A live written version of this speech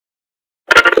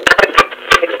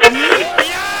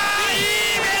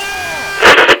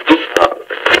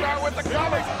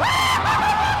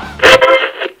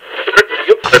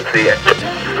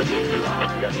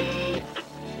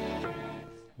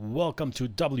Welcome to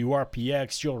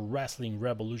WRPX, your Wrestling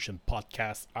Revolution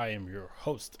podcast. I am your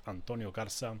host, Antonio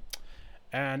Garza,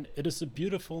 and it is a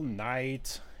beautiful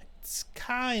night. It's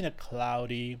kind of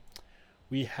cloudy.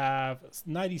 We have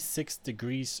 96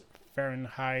 degrees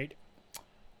Fahrenheit.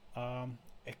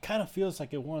 It kind of feels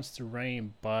like it wants to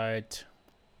rain, but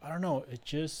I don't know. It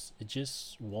just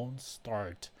won't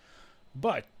start.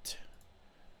 But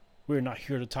we're not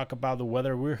here to talk about the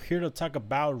weather. We're here to talk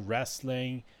about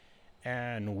wrestling.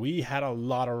 And we had a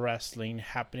lot of wrestling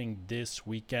happening this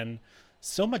weekend.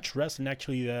 So much wrestling,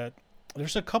 actually, that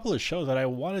there's a couple of shows that I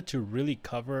wanted to really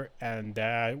cover. And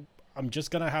I'm just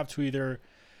going to have to either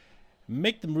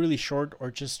make them really short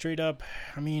or just straight up.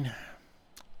 I'm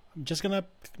just not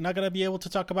going to be able to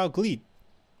talk about Glee.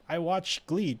 I watched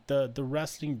Glee, the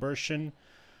wrestling version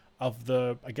of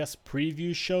the, I guess,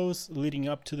 preview shows leading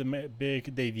up to the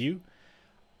big debut.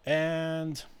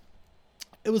 And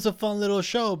it was a fun little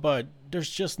show, but there's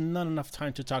just not enough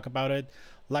time to talk about it.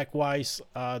 Likewise,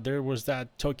 there was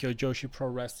that Tokyo Joshi Pro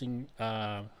Wrestling,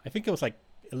 I think it was like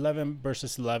 11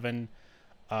 versus 11,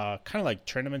 kind of like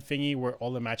tournament thingy where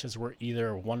all the matches were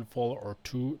either one fall or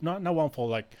two, not one fall,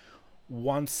 like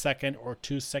 1 second or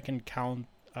 2 second count,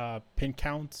 pin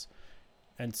counts.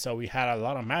 And so we had a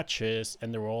lot of matches,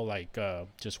 and they were all like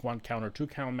just 1 count or 2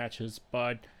 count matches.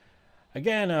 But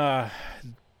again, I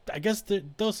guess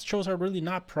those shows are really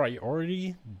not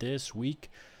priority this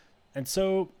week. And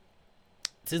so,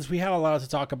 since we have a lot to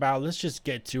talk about, let's just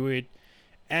get to it.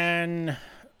 And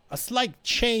a slight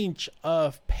change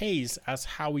of pace as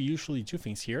how we usually do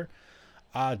things here.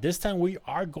 This time we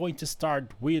are going to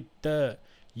start with the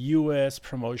US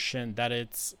promotion that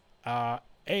it's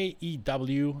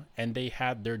AEW, and they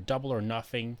had their Double or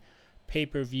Nothing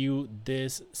pay-per-view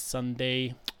this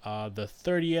Sunday, the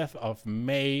 30th of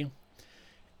May.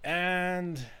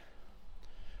 And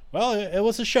well, it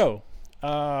was a show.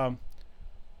 I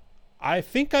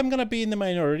think I'm gonna be in the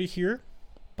minority here,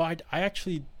 but I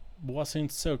actually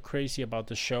wasn't so crazy about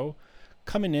the show.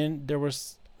 Coming in, there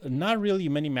was not really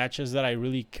many matches that I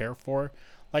really care for.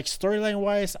 Like storyline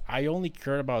wise, I only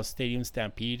cared about Stadium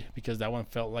Stampede because that one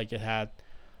felt like it had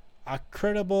a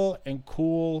credible and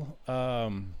cool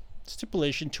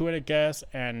stipulation to it, I guess,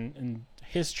 and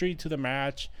history to the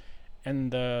match.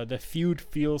 And the feud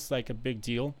feels like a big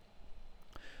deal.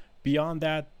 Beyond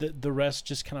that, the rest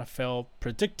just kind of felt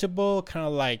predictable, kind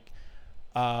of like,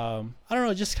 I don't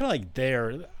know, just kind of like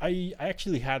there. I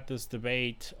actually had this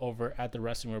debate over at the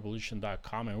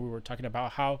WrestlingRevolution.com, and we were talking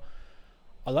about how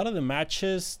a lot of the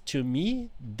matches, to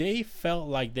me, they felt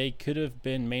like they could have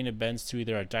been main events to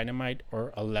either a Dynamite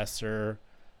or a lesser,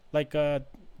 like a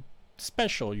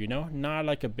special, not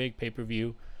like a big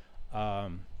pay-per-view.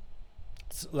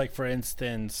 Like for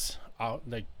instance,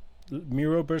 like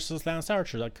Miro versus Lance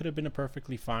Archer, that could have been a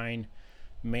perfectly fine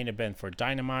main event for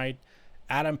Dynamite.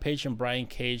 Adam Page and Brian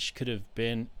Cage could have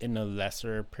been in a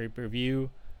lesser pay-per-view.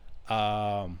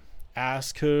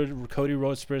 As could Cody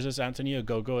Rhodes versus Anthony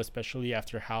Ogogo, especially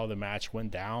after how the match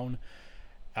went down.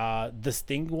 The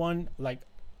Sting one, like,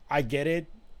 I get it,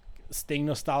 Sting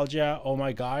nostalgia, oh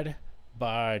my god,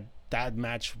 but that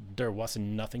match, there wasn't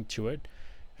nothing to it.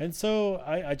 And so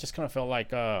I just kind of felt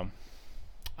like, I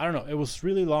don't know, it was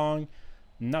really long.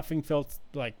 Nothing felt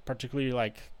like particularly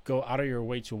like go out of your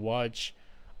way to watch.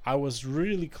 I was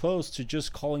really close to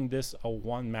just calling this a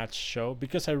one match show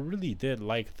because I really did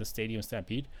like the Stadium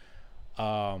Stampede.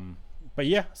 But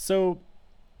yeah, so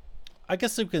I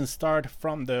guess we can start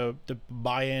from the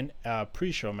buy-in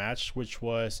pre-show match, which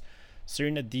was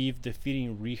Serena Deeb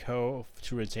defeating Riho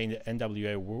to retain the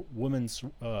NWA Women's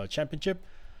Championship.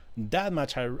 That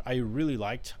match I really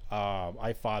liked.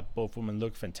 I thought both women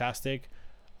looked fantastic.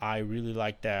 I really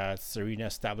liked that Serena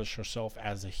established herself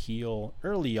as a heel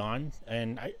early on,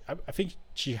 and I think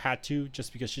she had to,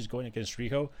 just because she's going against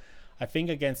Riho. I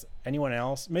think against anyone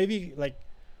else, maybe like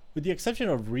with the exception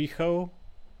of Riho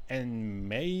and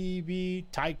maybe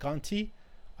Ty Conti,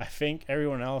 I think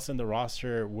everyone else in the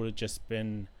roster would have just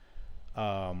been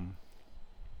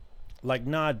like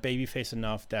not babyface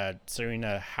enough that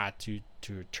Serena had to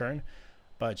turn,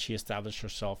 but she established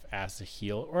herself as a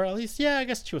heel, or at least, yeah, I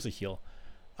guess she was a heel.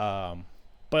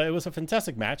 But it was a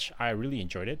fantastic match. I really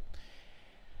enjoyed it.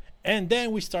 And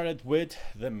then we started with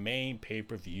the main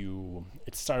pay-per-view.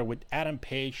 It started with Adam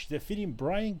Page defeating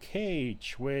Brian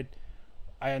Cage with,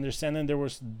 I understand that there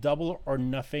was Double or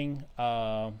Nothing,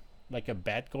 like a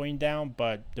bet going down,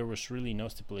 but there was really no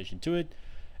stipulation to it.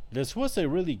 This was a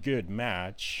really good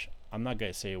match. I'm not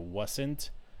gonna say it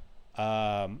wasn't.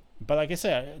 But like I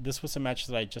said, this was a match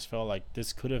that I just felt like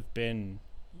this could have been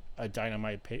a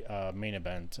Dynamite main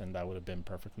event, and that would have been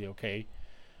perfectly okay.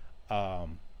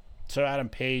 So Adam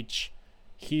Page,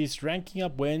 he's ranking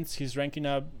up wins. He's ranking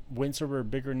up wins over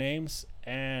bigger names,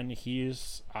 and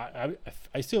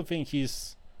I still think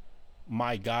he's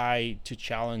my guy to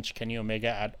challenge Kenny Omega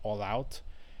at All Out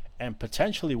and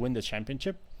potentially win the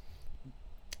championship.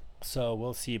 So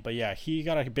we'll see. But yeah, he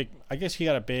got a big. I guess he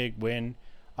got a big win.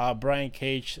 Brian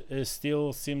Cage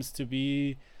still seems to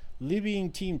be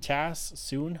leaving Team Taz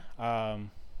soon. I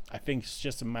think it's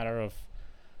just a matter of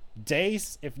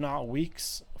days, if not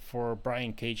weeks, for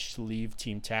Brian Cage to leave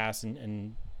Team Taz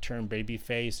and turn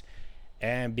babyface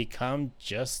and become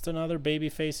just another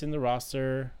babyface in the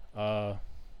roster.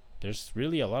 There's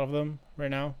really a lot of them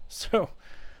right now, so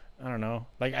I don't know.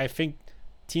 Like, I think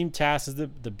Team Taz is the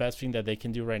best thing that they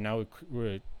can do right now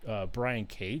with Brian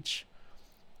Cage,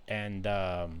 and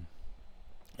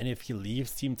if he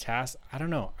leaves Team Taz, I don't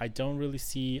know. I don't really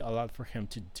see a lot for him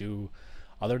to do,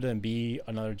 other than be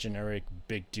another generic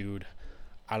big dude,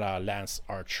 a la Lance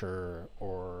Archer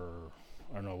or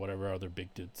I don't know, whatever other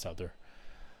big dudes out there.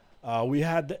 We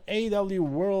had the AEW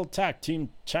World Tag Team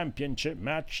Championship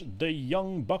match. The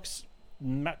Young Bucks,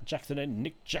 Matt Jackson and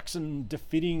Nick Jackson,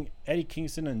 defeating Eddie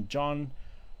Kingston and Jonathan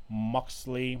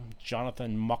Moxley.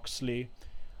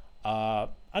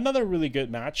 Another really good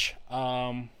match.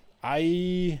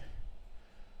 I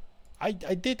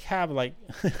did have like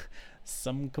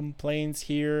some complaints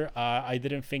here. I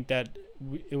didn't think that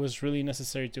it was really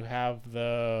necessary to have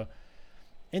the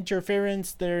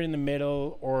interference there in the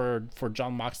middle or for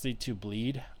Jon Moxley to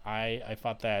bleed. I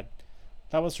thought that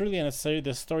was really unnecessary.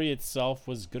 The story itself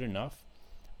was good enough.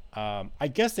 I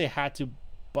guess they had to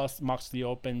bust Moxley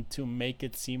open to make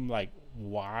it seem like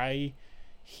why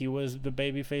he was the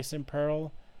babyface in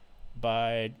peril,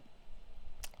 but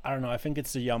I don't know. I think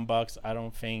it's the Young Bucks. I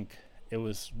don't think it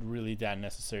was really that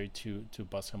necessary to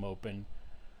bust him open.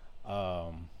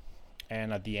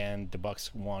 And at the end, the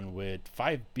Bucks won with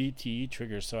 5 BTE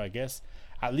triggers. So I guess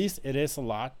at least it is a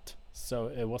lot. So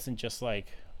it wasn't just like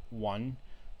one.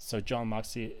 So Jon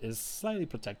Moxley is slightly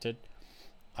protected.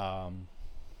 But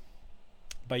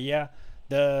yeah,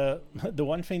 the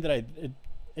one thing that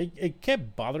it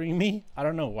kept bothering me. I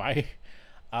don't know why.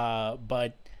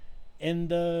 But in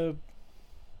the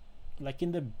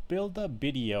build-up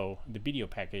video, the video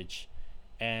package,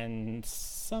 and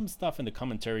some stuff in the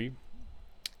commentary,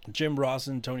 Jim Ross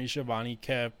and Tony Schiavone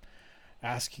kept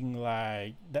asking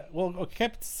like that. Well,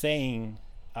 kept saying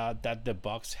that the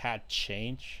Bucks had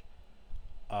changed,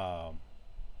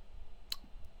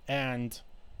 and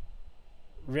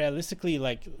realistically,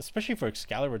 like, especially for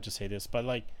Excalibur to say this, but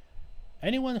like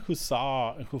anyone who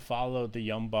followed the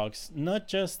Young Bucks, not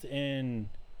just in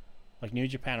like New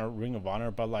Japan or Ring of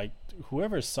Honor, but like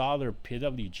whoever saw their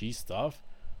PWG stuff,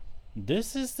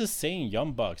 this is the same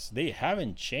Young Bucks. They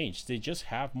haven't changed. They just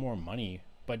have more money,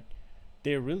 but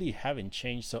they really haven't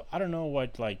changed. So I don't know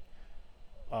what like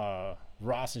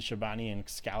Ross and Schiavone and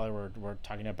Excalibur were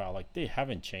talking about. Like, they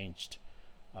haven't changed.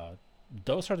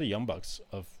 Those are the Young Bucks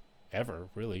of ever,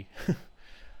 really.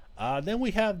 Then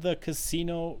we have the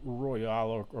Casino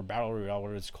Royale or Battle Royale,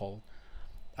 whatever it's called.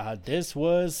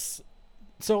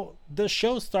 So the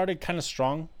show started kind of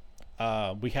strong.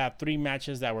 We had 3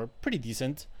 matches that were pretty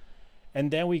decent. And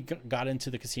then we got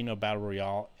into the Casino Battle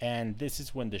Royale. And this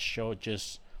is when the show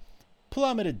just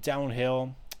plummeted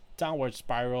downhill, downward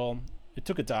spiral. It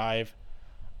took a dive.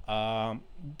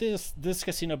 This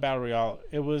Casino Battle Royale,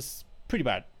 it was pretty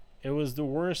bad. It was the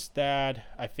worst that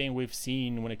I think we've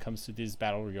seen when it comes to these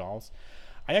Battle Royales.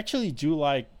 I actually do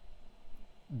like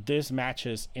these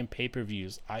matches in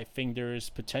pay-per-views. I think there is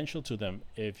potential to them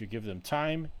if you give them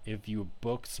time, if you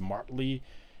book smartly,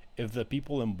 if the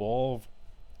people involved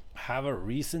have a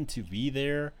reason to be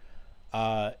there,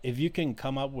 if you can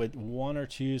come up with 1 or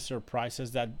 2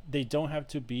 surprises that they don't have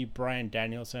to be Bryan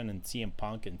Danielson and CM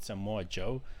Punk and Samoa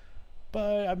Joe,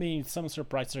 but I mean, some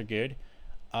surprises are good.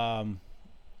 And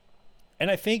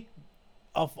I think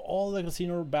of all the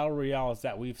Casino Battle Royales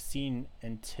that we've seen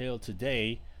until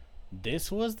today,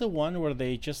 this was the one where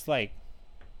they just like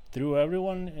threw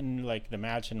everyone in like the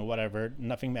match and whatever,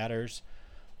 nothing matters.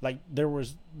 Like, there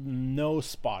was no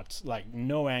spots, like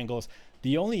no angles.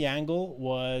 The only angle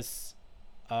was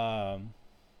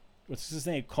what's his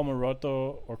name,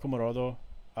 Komoroto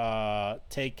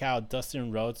take out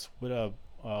Dustin Rhodes with a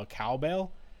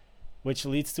cowbell, which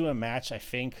leads to a match, I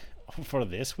think, for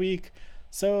this week.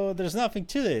 So there's nothing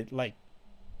to it. Like,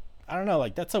 I don't know,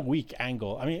 like, that's a weak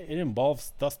angle. I mean, it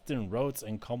involves Dustin Rhodes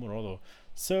and Komoroto.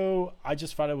 So I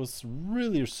just thought it was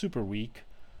really super weak.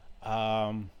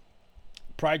 Um,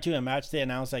 Prior to the match, they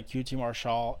announced that QT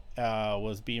Marshall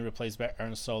was being replaced by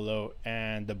Aaron Solo,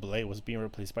 and the Blade was being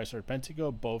replaced by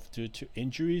Serpentico, both due to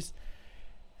injuries.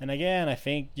 And again, I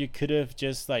think you could have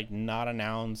just like not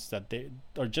announced that they,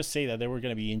 or just say that they were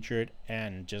going to be injured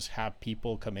and just have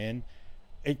people come in.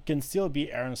 It can still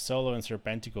be Aaron Solo and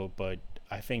Serpentico, but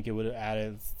I think it would have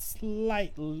added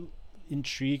slight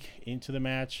intrigue into the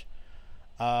match.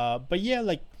 But yeah,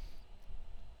 like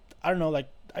I don't know, like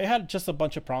I had just a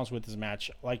bunch of problems with this match.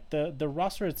 Like the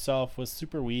roster itself was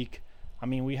super weak. I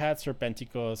mean, we had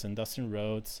Serpenticos and Dustin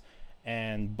Rhodes,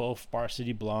 and both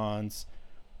Varsity Blondes,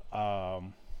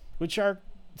 which are,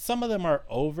 some of them are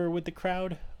over with the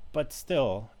crowd, but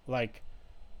still, like,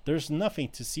 there's nothing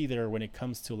to see there when it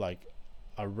comes to like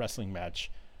a wrestling match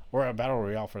or a battle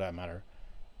royale for that matter.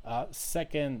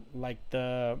 Second, like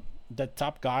the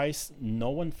top guys, no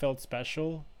one felt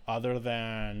special other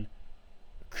than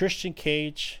Christian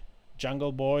Cage,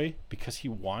 Jungle Boy, because he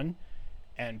won,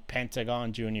 and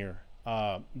Pentagon Jr.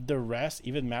 The rest,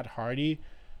 even Matt Hardy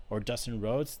or Dustin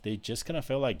Rhodes, they just kind of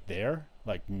feel like they're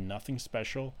like nothing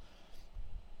special.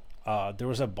 There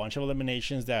was a bunch of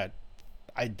eliminations that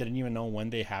I didn't even know when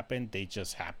they happened. They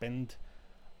just happened.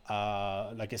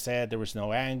 Like I said, there was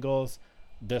no angles.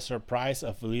 The surprise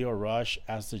of Leo Rush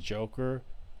as the Joker,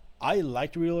 I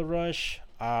liked Leo Rush.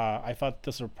 I thought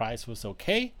the surprise was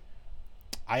okay.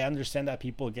 I understand that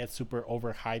people get super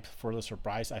overhyped for the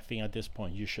surprise. I think at this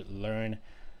point you should learn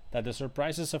that the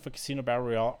surprises of a Casino Battle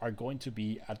Royale are going to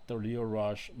be at the Leo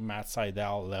Rush, Matt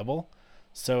Sydal level.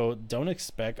 So don't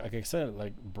expect, like I said,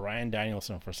 like Bryan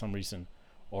Danielson for some reason,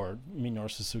 or Minoru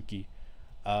Suzuki.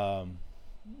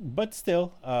 But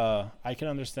still, I can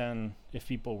understand if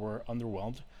people were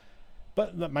underwhelmed.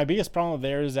 But my biggest problem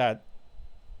there is that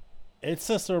it's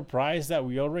a surprise that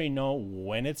we already know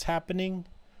when it's happening.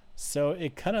 So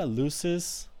it kind of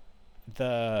loses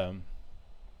the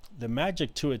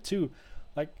magic to it too.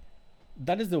 Like,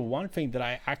 that is the one thing that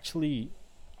I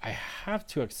have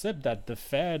to accept, that the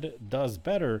Fed does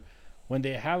better when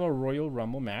they have a Royal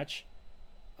Rumble match.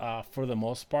 For the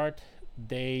most part,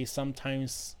 they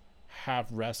sometimes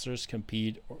have wrestlers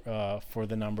compete for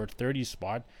the number 30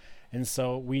 spot, and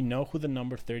so we know who the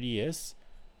number 30 is,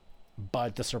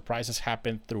 but the surprises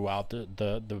happen throughout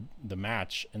the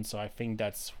match. And so I think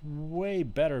that's way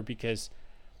better, because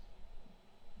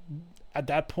at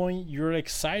that point you're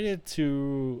excited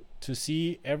to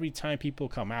see every time people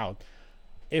come out.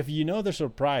 If you know the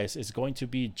surprise is going to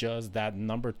be just that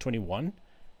number 21,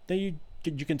 then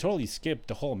you can totally skip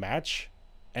the whole match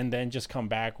and then just come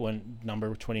back when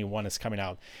number 21 is coming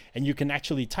out, and you can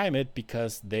actually time it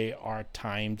because they are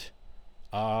timed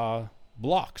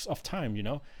blocks of time, you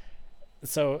know.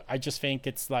 So I just think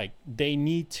it's like they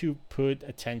need to put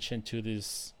attention to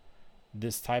this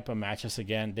type of matches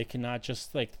again. They cannot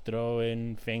just like throw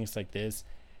in things like this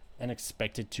and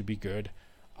expect it to be good.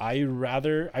 I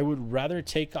would rather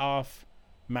take off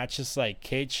matches like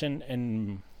Cage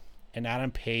and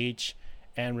Adam Page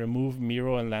and remove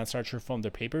Miro and Lance Archer from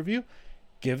the pay-per-view.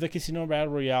 Give the Casino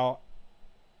Battle Royale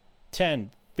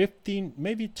 10, 15,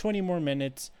 maybe 20 more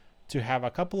minutes to have a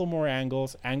couple of more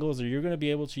angles that you're going to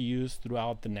be able to use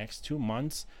throughout the next 2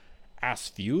 months as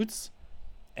feuds,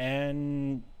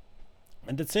 and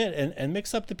that's it. And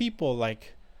mix up the people.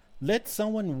 Like, let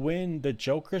someone win the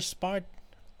Joker spot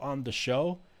on the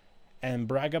show and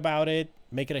brag about it,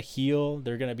 make it a heel.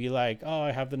 They're going to be like, oh,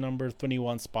 I have the number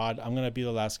 21 spot, I'm going to be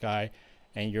the last guy,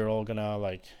 and you're all going to,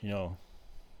 like, you know,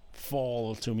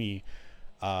 fall to me.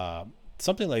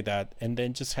 Something like that. And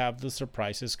then just have the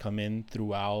surprises come in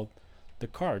throughout the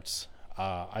cards.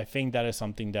 I think that is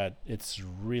something that it's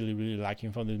really, really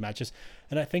lacking from these matches.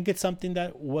 And I think it's something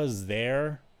that was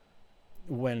there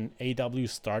when AEW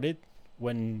started.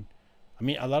 When, I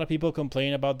mean, a lot of people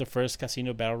complain about the first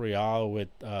Casino Battle Royale with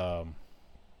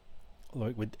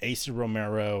AC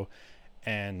Romero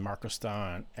and Marco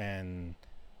Stunt and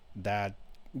that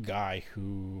guy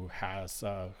who has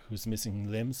who's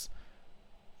missing limbs.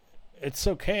 It's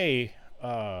okay.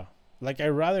 Like, I'd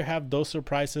rather have those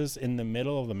surprises in the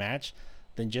middle of the match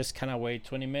than just kind of wait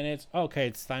 20 minutes. Okay,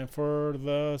 it's time for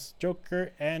the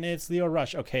Joker and it's Leo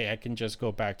Rush. Okay, I can just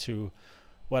go back to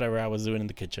whatever I was doing in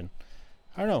the kitchen.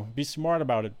 I don't know. Be smart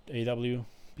about it, AEW.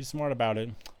 Be smart about it.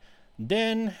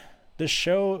 Then the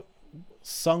show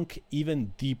sunk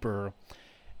even deeper.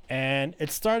 And it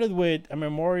started with a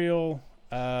Memorial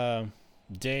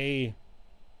Day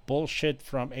bullshit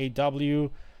from AEW.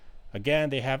 Again,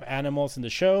 they have animals in the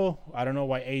show. I don't know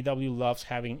why AEW loves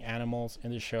having animals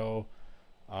in the show.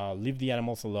 Leave the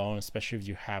animals alone, especially if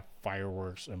you have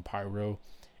fireworks and pyro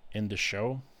in the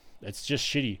show. It's just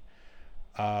shitty.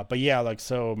 But yeah, like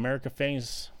so, America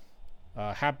Things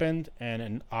happened,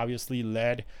 and obviously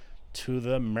led to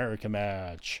the America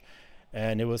match,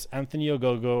 and it was Anthony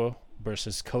Ogogo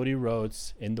versus Cody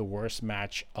Rhodes in the worst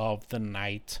match of the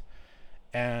night.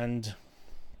 And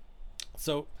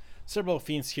so, several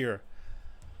things here.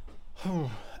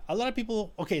 A lot of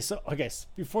people. Okay,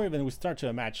 before even we start to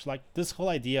a match, like this whole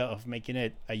idea of making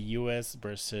it a US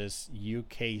versus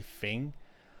UK thing,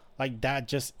 like that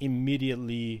just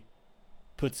immediately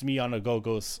puts me on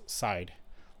Ogogo's side.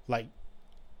 Like,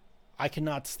 I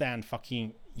cannot stand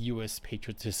fucking US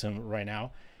patriotism right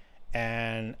now.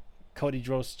 And Cody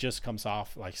Rhodes just comes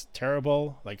off like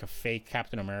terrible, like a fake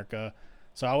Captain America.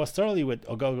 So I was totally with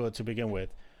Ogogo to begin with.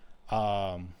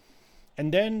 And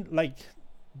then like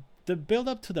the build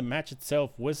up to the match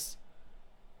itself was,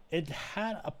 it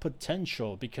had a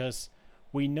potential because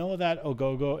we know that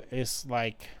Ogogo is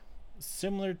like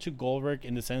similar to Goldberg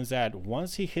in the sense that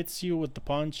once he hits you with the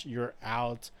punch, you're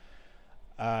out.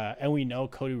 And we know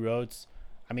Cody Rhodes,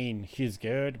 I mean, he's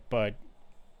good, but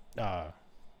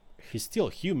he's still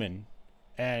human,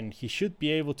 and he should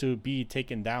be able to be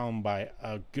taken down by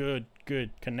a good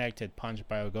connected punch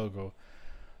by Ogogo.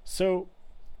 So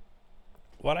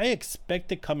what I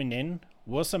expected coming in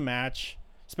was a match,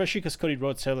 especially because Cody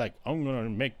Rhodes said like, I'm gonna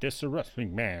make this a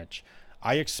wrestling match.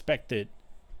 I expected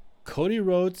Cody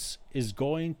Rhodes is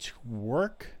going to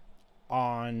work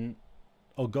on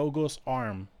Ogogo's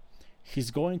arm.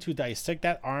 He's going to dissect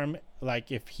that arm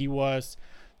like if he was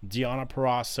Deonna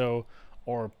Purrazzo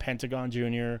or Pentagon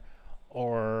Jr.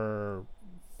 or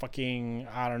fucking,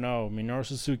 I don't know, Minoru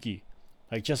Suzuki.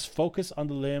 Like, just focus on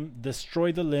the limb,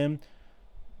 destroy the limb,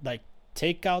 like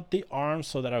take out the arm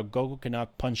so that Ogogo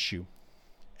cannot punch you.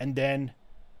 And then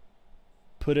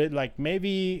put it like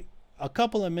maybe a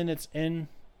couple of minutes in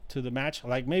to the match.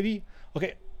 Like maybe,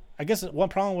 okay, I guess one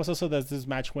problem was also that this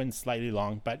match went slightly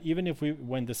long, but even if we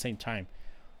went the same time,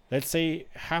 let's say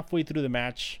halfway through the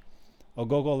match,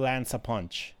 Ogogo lands a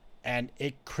punch and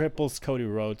it cripples Cody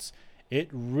Rhodes. It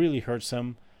really hurts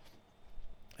him.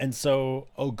 And so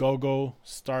Ogogo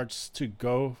starts to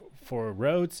go for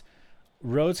Rhodes.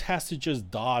 Rhodes has to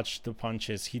just dodge the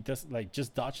punches. He does like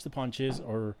just dodge the punches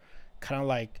or kind of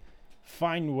like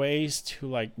find ways to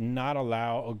like not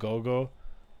allow Ogogo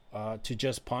to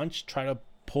just punch, try to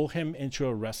pull him into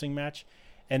a wrestling match.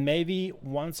 And maybe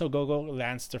once Ogogo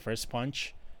lands the first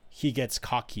punch, he gets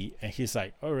cocky and he's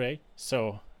like, all right,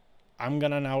 so I'm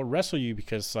gonna now wrestle you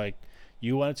because like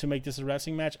you wanted to make this a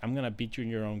wrestling match. I'm gonna beat you in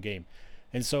your own game.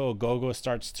 And so Ogogo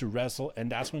starts to wrestle,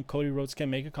 and that's when Cody Rhodes can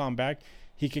make a comeback.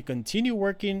 He can continue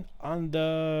working on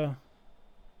the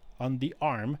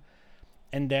arm,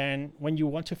 and then when you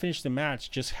want to finish the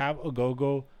match, just have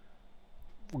Ogogo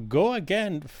go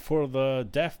again for the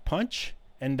death punch.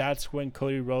 And that's when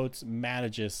Cody Rhodes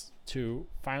manages to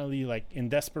finally, like in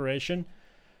desperation,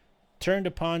 turn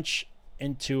the punch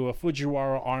into a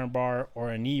Fujiwara armbar or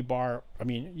a knee bar. I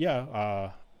mean,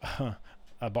 yeah,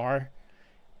 a bar,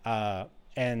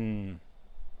 and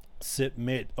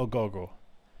submit Ogogo.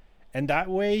 And that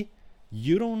way,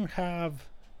 you don't have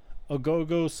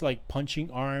Ogogo's like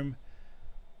punching arm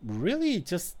really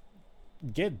just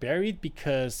get buried,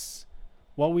 because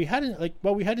what we had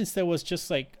instead was just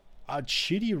like a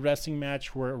shitty wrestling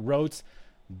match where Rhodes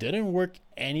didn't work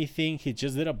anything. He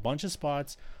just did a bunch of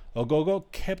spots. Ogogo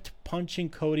kept punching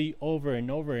Cody over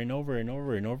and over and over and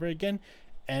over and over again,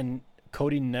 and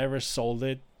Cody never sold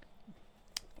it.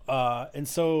 And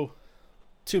so,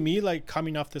 to me, like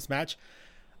coming off this match,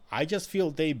 I just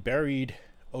feel they buried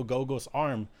Ogogo's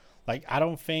arm. Like, I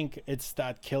don't think it's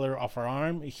that killer of an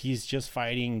arm. He's just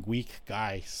fighting weak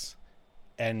guys.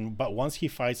 But once he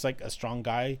fights like a strong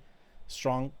guy,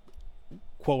 strong,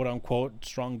 quote unquote,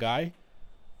 strong guy,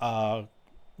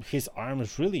 his arm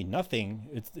is really nothing.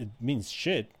 It means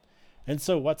shit. And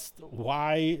so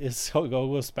why is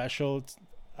Ogogo special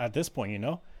at this point, you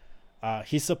know?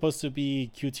 He's supposed to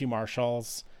be QT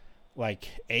Marshall's like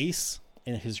ace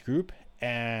in his group,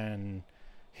 and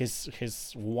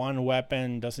his one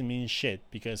weapon doesn't mean shit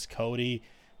because Cody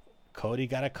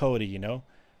got a Cody, you know?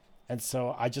 And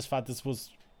so I just thought this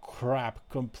was crap,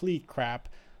 complete crap.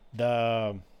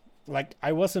 I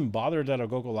wasn't bothered that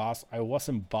Ogogo lost. I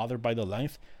wasn't bothered by the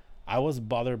length. I was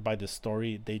bothered by the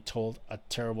story. They told a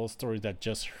terrible story that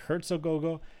just hurts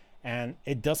Ogogo, and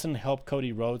it doesn't help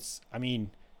Cody Rhodes. I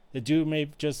mean, the dude may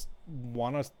just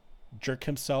want to jerk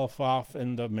himself off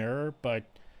in the mirror, but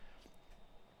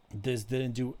this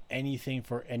didn't do anything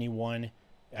for anyone.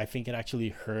 I think it actually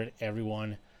hurt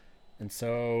everyone. And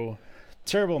so,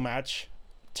 terrible match.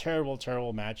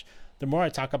 Terrible match. The more I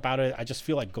talk about it, I just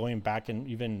feel like going back and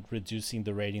even reducing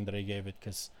the rating that I gave it,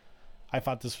 because I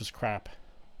thought this was crap.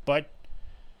 But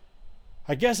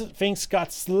I guess things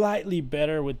got slightly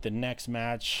better with the next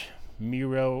match.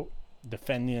 Miro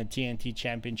defending the TNT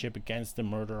Championship against the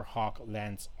Murder Hawk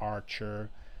Lance Archer.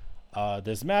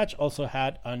 This match also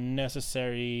had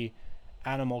unnecessary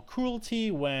animal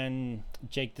cruelty when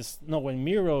when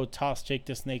Miro tossed Jake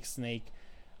the Snake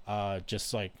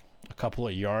just like a couple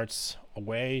of yards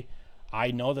away.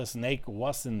 I know the snake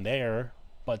wasn't there,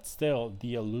 but still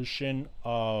the illusion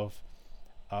of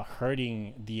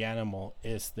hurting the animal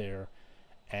is there.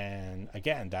 And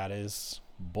again, that is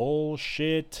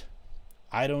bullshit.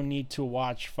 I don't need to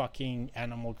watch fucking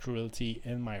animal cruelty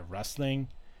in my wrestling.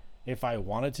 If I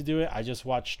wanted to do it, I just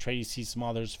watched Tracy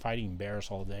Smothers fighting bears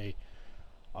all day,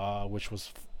 which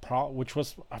was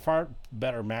a far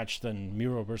better match than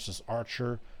Miro versus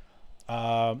Archer.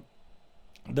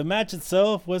 The match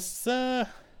itself was it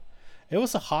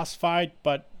was a hoss fight,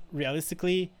 but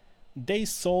realistically, they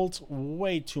sold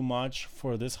way too much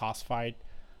for this hoss fight.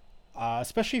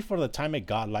 Especially for the time it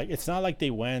got. Like, it's not like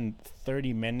they went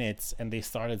 30 minutes and they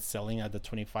started selling at the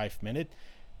 25-minute.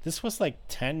 This was like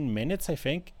 10 minutes, I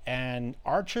think, and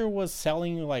Archer was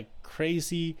selling like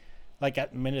crazy, like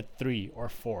at minute 3 or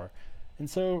 4. And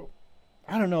so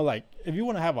I don't know, like, if you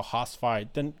want to have a hoss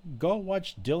fight, then go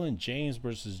watch Dylan James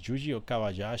versus Yuji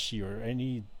Okabayashi, or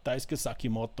any Daisuke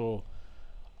Sakimoto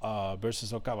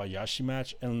versus Okabayashi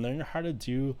match, and learn how to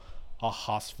do a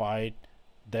hoss fight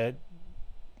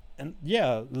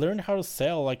learn how to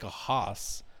sell like a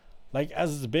hoss. Like,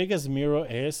 as big as Miro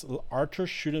is, Archer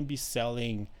shouldn't be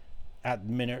selling at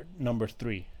minute number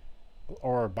 3,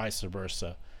 or vice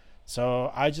versa.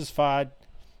 So I just thought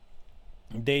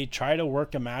they try to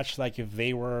work a match like if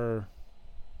they were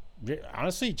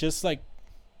honestly just like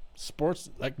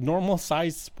sports, like normal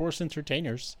sized sports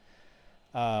entertainers.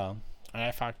 And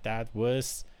I thought that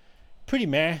was pretty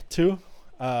meh too.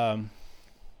 I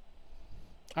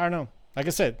don't know. Like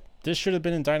I said, this should have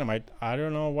been in Dynamite. I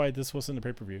don't know why this wasn't the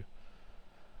pay-per-view.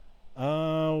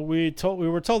 We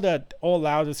were told that All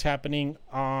Out is happening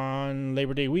on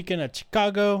Labor Day weekend at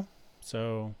Chicago.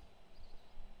 So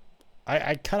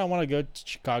I kind of want to go to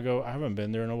Chicago. I haven't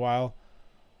been there in a while.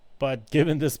 But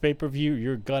given this pay-per-view,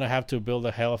 you're going to have to build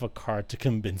a hell of a card to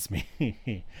convince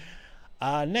me.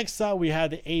 Next up, we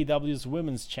had the AEW's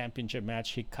Women's Championship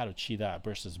match. Hikaru Shida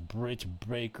versus Britt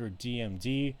Baker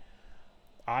DMD.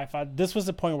 I thought this was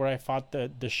the point where I thought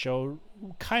that the show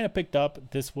kind of picked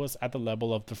up. This was at the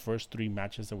level of the first 3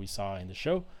 matches that we saw in the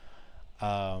show.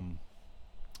 I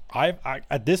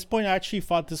at this point, I actually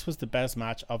thought this was the best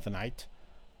match of the night.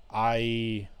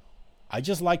 I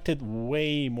just liked it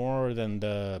way more than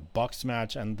the Bucks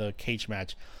match and the cage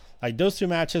match. Like, those 2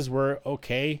 matches were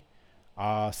okay.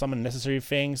 Some unnecessary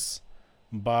things,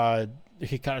 but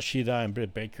Hikaru Shida and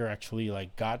Britt Baker actually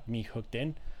like got me hooked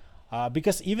in.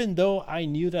 Because even though I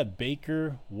knew that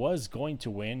Baker was going to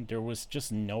win, there was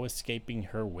just no escaping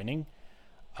her winning.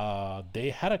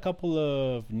 They had a couple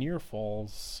of near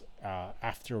falls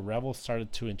after Rebel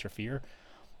started to interfere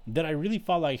that I really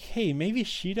felt like, hey, maybe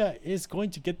Shida is going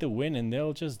to get the win and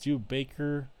they'll just do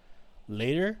Baker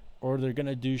later, or they're going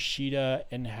to do Shida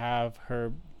and have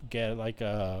her get like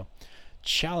a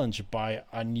challenge by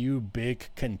a new big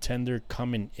contender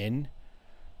coming in.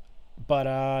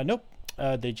 But nope.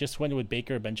 They just went with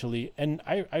Baker eventually, and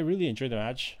I really enjoyed the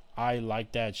match. I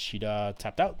like that Shida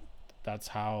tapped out. That's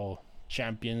how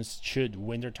champions should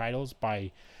win their titles,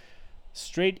 by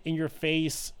straight in your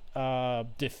face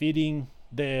defeating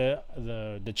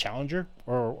the challenger,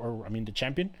 or I mean the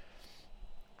champion.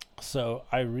 So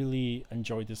I really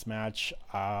enjoyed this match.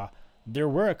 There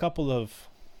were a couple of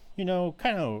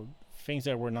kind of things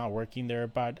that were not working there,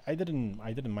 but I didn't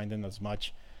mind them as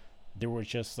much. There were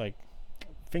just like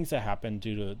things that happened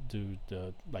due to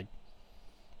the like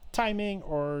timing,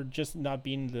 or just not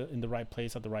being in the right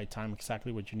place at the right time,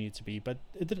 exactly what you need to be. But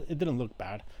it didn't look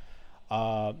bad.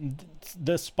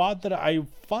 The spot that I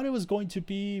thought it was going to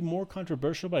be more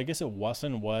controversial, but I guess it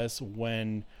wasn't, was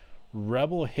when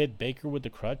Rebel hit Baker with the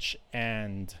crutch,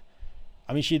 and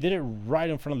I mean, she did it right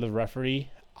in front of the referee.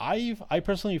 I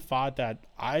personally thought that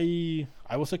I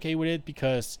was okay with it,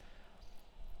 because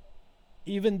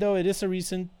even though it is a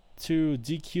reason to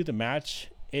DQ the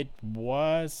match, it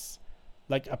was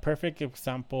like a perfect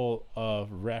example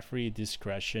of referee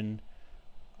discretion,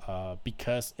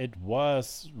 because it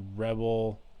was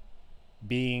Rebel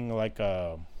being like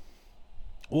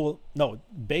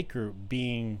Baker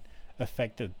being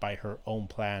affected by her own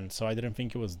plan. So I didn't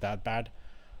think it was that bad.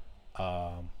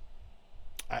 I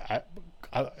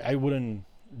wouldn't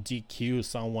DQ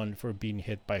someone for being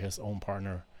hit by his own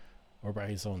partner or by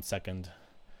his own second.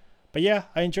 But yeah,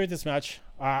 I enjoyed this match.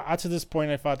 Up to this point,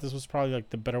 I thought this was probably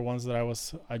like the better ones that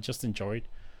I just enjoyed.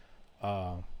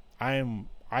 Uh, I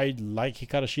like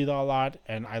Hikaru Shida a lot,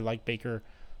 and I like Baker,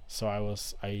 so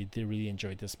I did really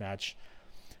enjoy this match.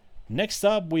 Next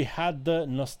up, we had the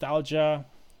Nostalgia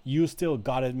You Still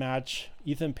Got It match.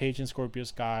 Ethan Page and Scorpio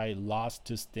Sky lost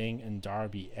to Sting and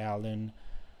Darby Allin.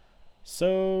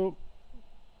 So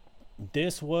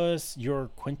this was your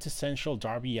quintessential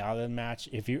Darby Allin match.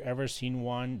 If you ever seen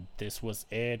one, this was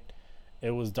it.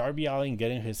 It was Darby Allin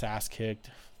getting his ass kicked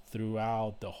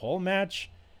throughout the whole match.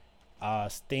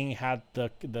 Sting had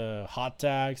the hot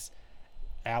tags.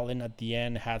 Allin at the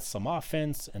end had some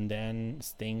offense, and then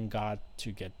Sting got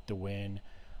to get the win.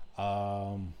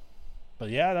 But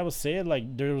yeah, that was it.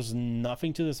 Like, there was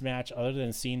nothing to this match other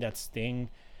than seeing that Sting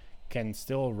can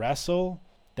still wrestle,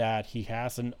 that he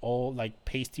has an old, like,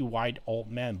 pasty white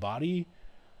old man body.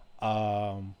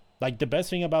 Like, the best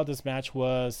thing about this match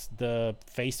was the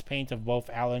face paint of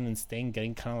both Allin and Sting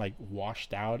getting kind of like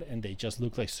washed out, and they just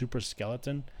look like super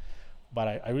skeleton.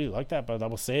 But I really like that. But I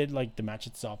will say it, like, the match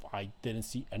itself, I didn't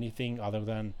see anything other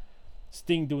than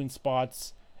Sting doing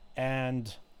spots.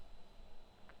 And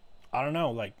I don't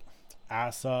know, like,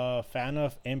 as a fan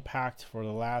of Impact for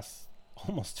the last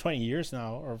almost 20 years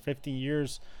now, or 15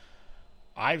 years,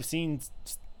 I've seen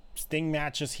Sting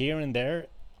matches here and there.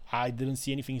 I didn't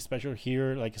see anything special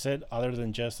here, like I said, other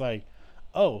than just like,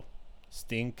 oh,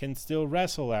 Sting can still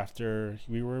wrestle after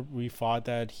we thought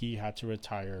that he had to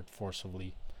retire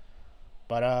forcibly.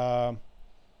 But I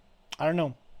don't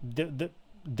know.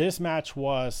 This match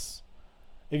was,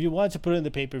 if you wanted to put it in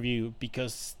the pay-per-view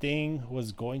because Sting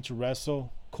was going to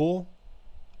wrestle, cool.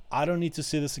 I don't need to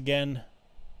see this again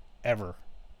ever.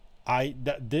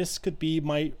 This could be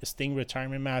my Sting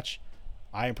retirement match.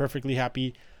 I am perfectly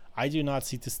happy. I do not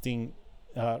see the Sting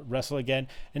wrestle again,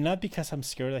 and not because I'm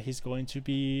scared that he's going to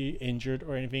be injured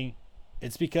or anything.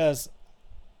 It's because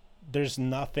there's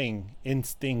nothing in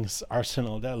Sting's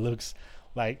arsenal that looks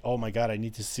like, oh my god, I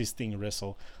need to see Sting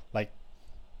wrestle. Like,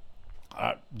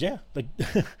 yeah, like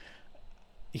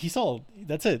he's old.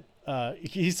 That's it.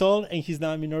 He's old, and he's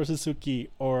not Minoru Suzuki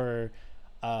or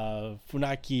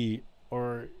Funaki,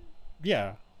 or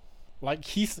yeah, like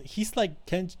he's like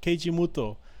Keiji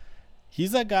Muto.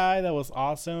 He's a guy that was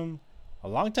awesome a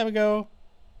long time ago.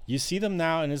 You see them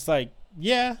now, and it's like,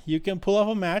 yeah, you can pull off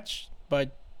a match,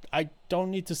 but I don't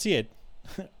need to see it,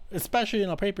 especially in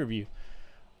a pay-per-view.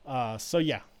 So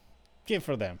yeah, good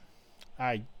for them.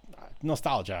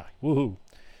 Nostalgia, woohoo.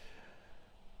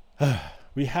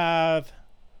 We have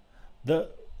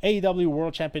the AEW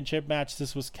World Championship match.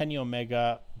 This was Kenny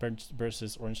Omega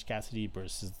versus Orange Cassidy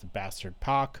versus the Bastard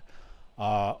Pac.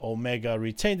 Omega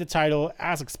retained the title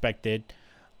as expected.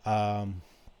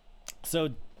 So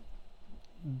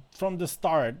from the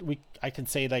start, I can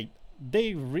say like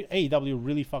AEW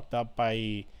really fucked up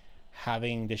by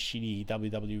having the shitty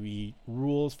WWE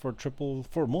rules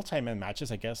for multi-man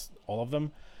matches. I guess all of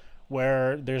them,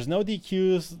 where there's no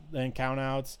DQs and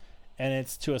countouts, and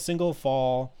it's to a single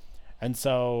fall, and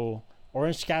so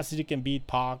Orange Cassidy can beat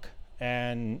Pac,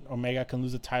 and Omega can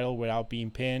lose the title without being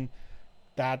pinned.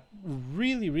 That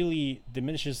really, really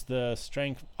diminishes the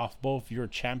strength of both your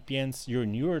champions, your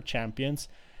newer champions,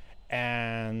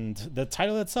 and the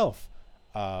title itself,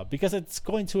 because it's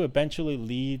going to eventually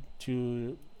lead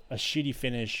to a shitty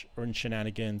finish or in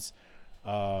shenanigans.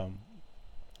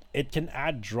 It can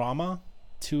add drama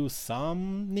to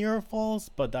some near falls,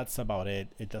 but that's about it.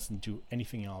 It doesn't do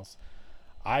anything else.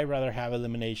 I rather have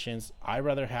eliminations. I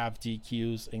rather have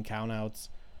DQs and countouts.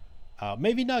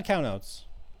 Maybe not countouts.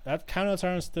 That countouts are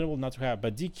understandable not to have,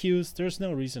 but DQs, there's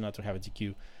no reason not to have a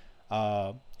DQ.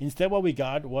 Instead, what we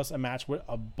got was a match with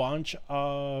a bunch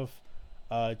of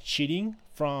cheating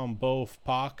from both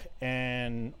Pac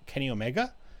and Kenny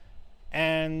Omega,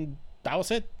 and that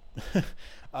was it.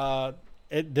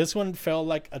 This one felt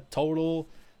like a total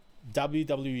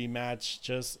WWE match,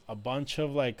 just a bunch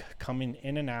of like coming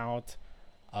in and out.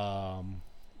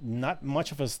 Not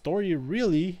much of a story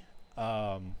really.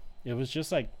 It was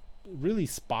just like really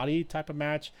spotty type of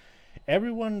match.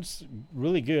 Everyone's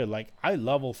really good. Like, I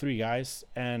love all three guys,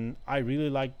 and I really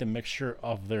like the mixture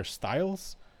of their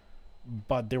styles,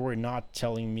 but they were not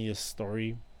telling me a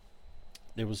story.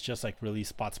 It was just like really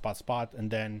spot, and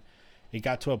then it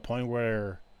got to a point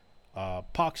where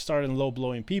Pac started low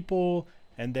blowing people,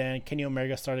 and then Kenny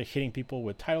Omega started hitting people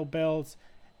with title belts,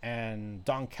 and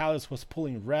Don Callis was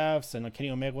pulling refs, and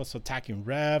Kenny Omega was attacking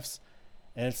refs,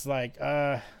 and it's like,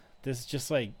 this is just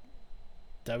like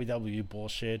WWE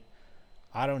bullshit.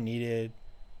 I don't need it.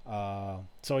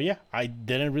 So yeah, I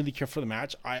didn't really care for the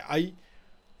match. I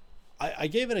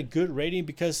gave it a good rating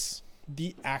because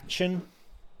the action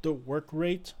the work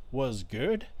rate was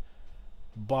good,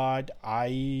 but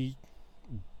I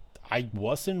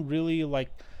wasn't really like,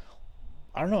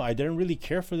 I don't know, I didn't really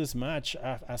care for this match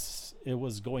as it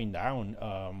was going down.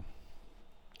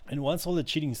 And once all the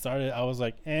cheating started, I was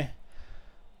like, I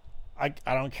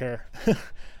don't care.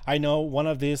 I know one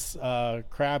of these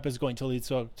crap is going to lead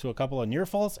to a couple of near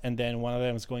falls, and then one of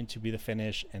them is going to be the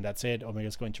finish, and that's it.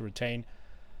 Omega's going to retain.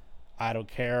 I don't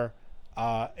care.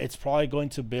 It's probably going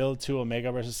to build to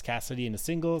Omega versus Cassidy in the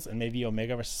singles, and maybe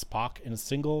Omega versus Pac in the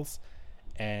singles,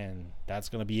 and that's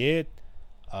gonna be it.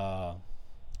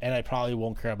 And I probably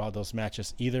won't care about those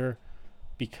matches either,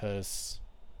 because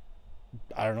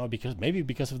I don't know,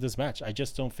 because of this match. I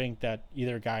just don't think that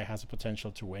either guy has the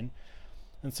potential to win.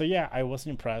 And so yeah, I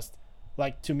wasn't impressed.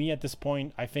 Like, to me at this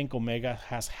point, I think Omega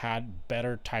has had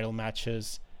better title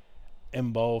matches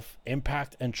in both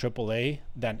Impact and AAA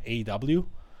than AEW.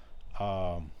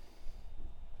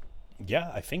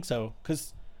 Yeah, I think so,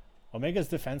 because Omega's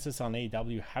defenses on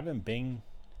AEW haven't been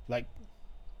like,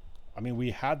 I mean,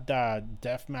 we had that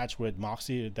death match with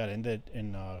Moxie that ended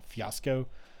in a fiasco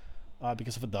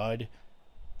because of a dud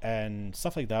and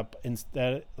stuff like that.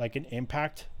 Instead, like in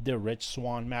Impact, the Rich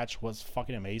Swann match was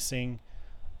fucking amazing.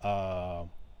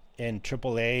 In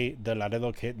AAA, the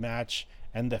Laredo Kid match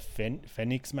and the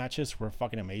Phoenix matches were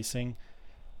fucking amazing.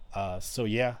 So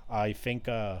yeah, I think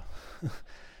I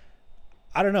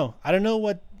don't know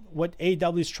what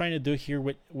AEW is trying to do here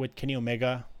with Kenny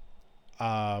Omega.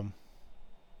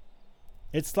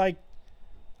 It's like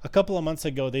a couple of months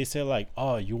ago they said like,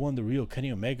 oh, you won the real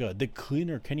Kenny Omega, the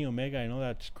cleaner Kenny Omega, and all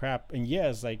that crap. And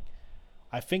yes, like,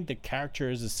 I think the character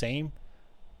is the same,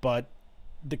 but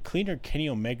the cleaner Kenny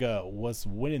Omega was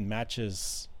winning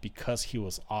matches because he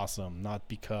was awesome, not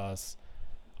because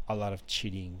a lot of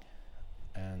cheating.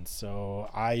 And so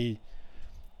I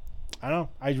don't know,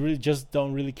 I really just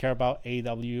don't really care about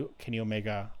AEW Kenny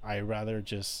Omega. I rather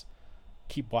just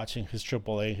keep watching his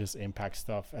AAA, his Impact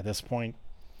stuff at this point.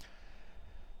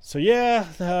 So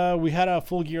yeah, we had a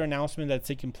Full Gear announcement that's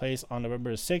taking place on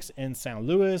November 6th in St.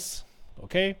 Louis.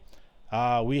 Okay.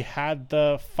 We had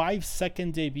the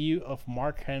 5-second debut of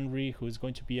Mark Henry, who is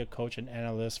going to be a coach and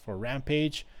analyst for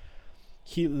Rampage.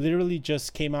 He literally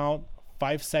just came out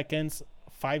 5 seconds,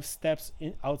 5 steps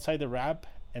outside the ramp,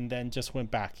 and then just went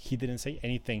back. He didn't say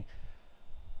anything.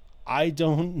 I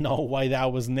don't know why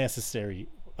that was necessary.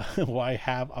 Why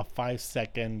have a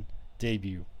 5-second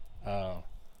debut?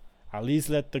 At least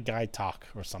let the guy talk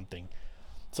or something.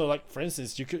 So, like, for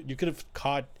instance, you could have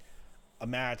caught a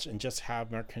match and just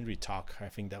have Mark Henry talk. I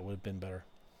think that would have been better.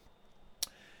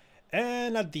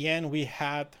 And at the end, we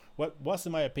had what was,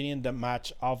 in my opinion, the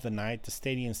match of the night, the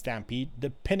Stadium Stampede.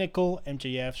 The Pinnacle,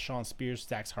 MJF, Shawn Spears,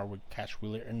 Dax Harwood, Cash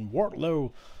Wheeler, and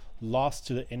Wardlow lost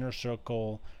to the Inner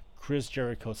Circle, Chris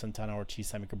Jericho, Santana Ortiz,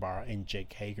 Sammy Guevara, and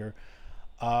Jake Hager.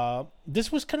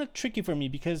 This was kind of tricky for me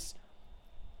because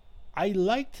I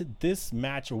liked this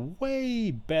match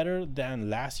way better than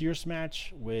last year's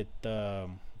match with the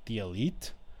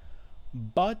Elite.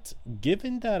 But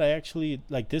given that I actually,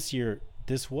 like, this year,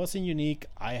 this wasn't unique,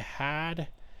 I had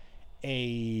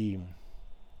a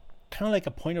kind of like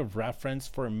a point of reference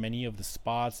for many of the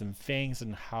spots and things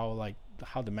and how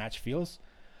the match feels.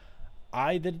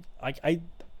 I didn't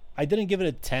give it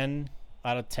a 10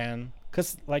 out of 10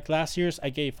 because, like, last year's I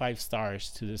gave 5 stars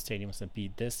to the Stadium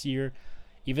Stampede. This year,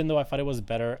 even though I thought it was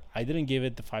better, I didn't give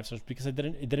it the 5 stars because it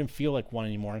didn't feel like one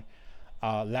anymore.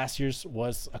 Last year's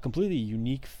was a completely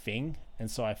unique thing,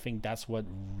 and so I think that's what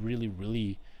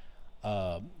really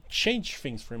changed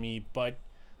things for me. But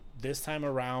this time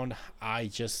around, I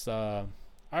just I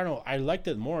don't know, I liked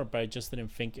it more, but I just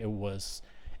didn't think it was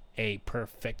a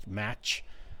perfect match.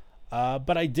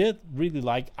 But I did really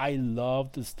I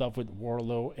loved the stuff with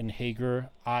Wardlow and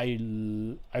Hager. I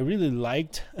really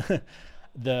liked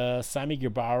the Sammy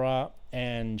Guevara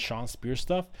and Shawn Spears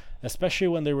stuff, especially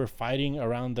when they were fighting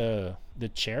around the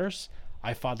chairs.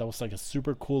 I thought that was like a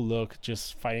super cool look,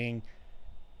 just fighting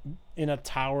in a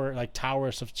tower, like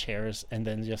towers of chairs, and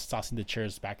then just tossing the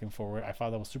chairs back and forward. I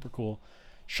thought that was super cool.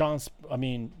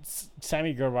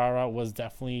 Sammy Guevara was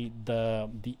definitely the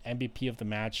MVP of the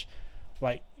match.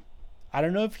 Like, I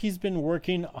don't know if he's been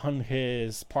working on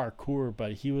his parkour,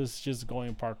 but he was just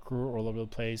going parkour all over the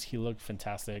place. He looked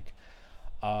fantastic.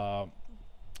 The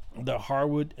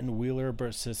Harwood and Wheeler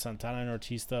versus Santana and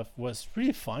Ortiz stuff was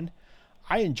really fun.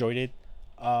 I enjoyed it.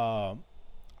 I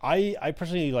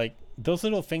personally like those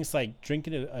little things, like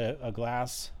drinking a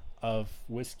glass of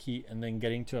whiskey and then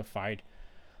getting to a fight.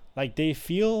 Like, they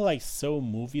feel like so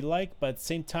movie-like, but at the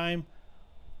same time,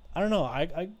 I don't know.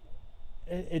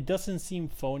 It doesn't seem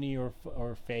phony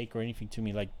or fake or anything to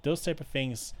me. Like, those type of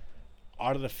things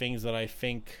are the things that I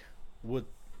think would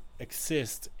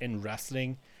exist in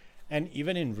wrestling and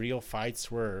even in real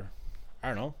fights where, I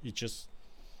don't know, you just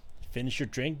finish your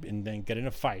drink and then get in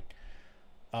a fight.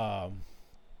 Um,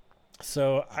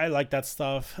 so I like that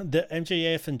stuff. The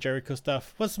MJF and Jericho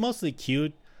stuff was mostly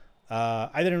cute.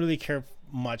 I didn't really care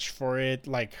much for it.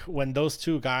 Like when those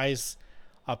two guys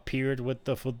appeared with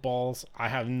the footballs, I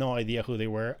have no idea who they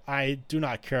were. I do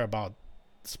not care about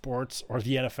sports or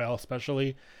the NFL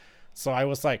especially. So I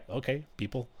was like, okay,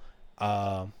 people.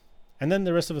 And then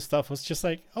the rest of the stuff was just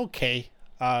like, okay.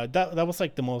 That was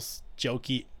like the most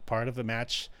jokey part of the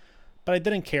match, but I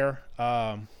didn't care.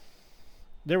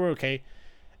 They were okay.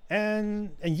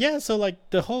 And yeah, so like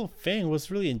the whole thing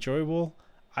was really enjoyable.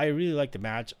 I really liked the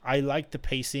match. I liked the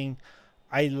pacing.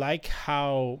 I like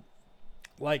how,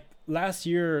 like last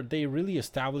year, they really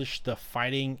established the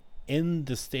fighting in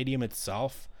the stadium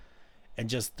itself and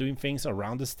just doing things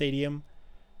around the stadium,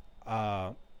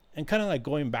 and kind of like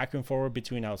going back and forward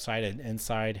between outside and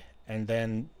inside, and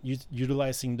then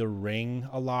utilizing the ring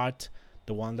a lot,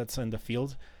 the one that's in the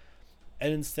field.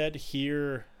 And instead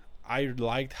here, I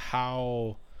liked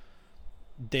how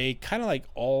they kind of like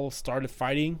all started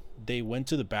fighting. They went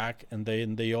to the back and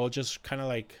then they all just kind of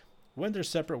like went their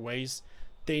separate ways.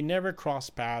 They never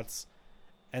crossed paths.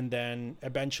 And then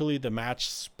eventually the match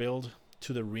spilled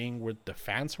to the ring where the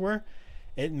fans were.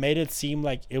 It made it seem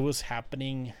like it was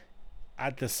happening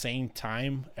at the same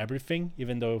time, everything,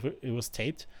 even though it was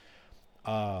taped.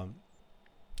 And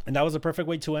that was a perfect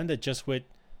way to end it, just with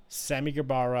Sammy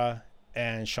Guevara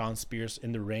and Shawn Spears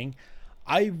in the ring.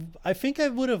 I think I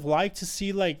would have liked to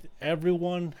see like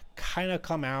everyone kind of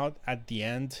come out at the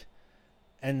end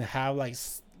and have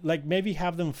like maybe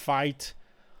have them fight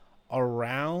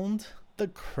around the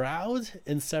crowd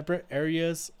in separate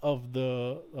areas of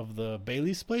the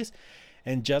Bailey's place,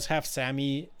 and just have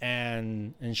Sammy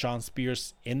and Shawn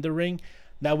Spears in the ring.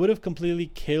 That would have completely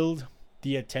killed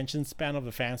the attention span of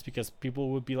the fans, because people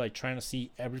would be like trying to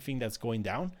see everything that's going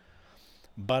down.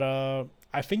 But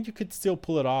I think you could still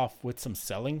pull it off with some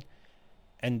selling,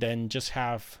 and then just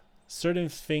have certain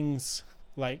things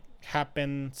like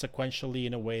happen sequentially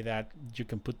in a way that you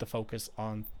can put the focus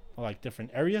on like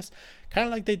different areas, kind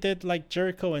of like they did like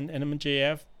Jericho and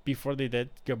MJF before they did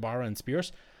Guevara and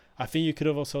Spears. I think you could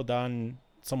have also done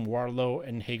some Wardlow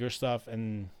and Hager stuff,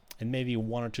 and maybe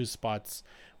one or two spots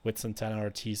with Santana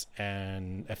Ortiz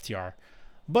and FTR.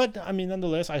 But I mean,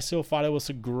 nonetheless, I still thought it was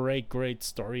a great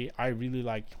story. I really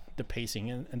liked the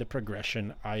pacing and the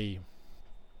progression. I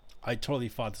totally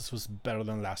thought this was better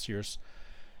than last year's.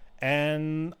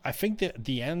 And I think that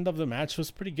the end of the match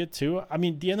was pretty good too. I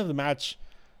mean, the end of the match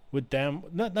with them,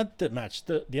 not the match,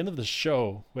 the end of the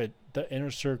show with the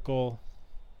Inner Circle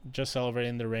just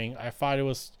celebrating the ring. I thought it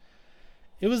was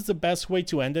the best way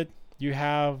to end it. You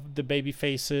have the baby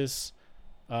faces,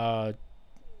 celebrating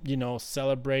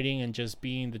and just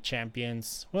being the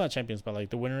champions. Well, not champions, but like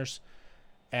the winners.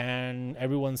 And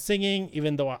everyone's singing,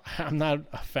 even though I'm not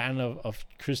a fan of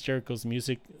Chris Jericho's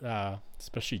music,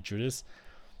 especially Judas.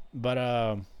 But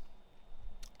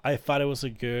I thought it was a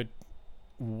good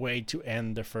way to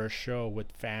end the first show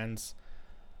with fans.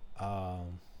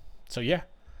 So yeah,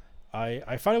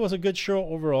 I thought it was a good show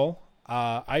overall.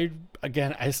 I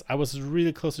was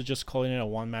really close to just calling it a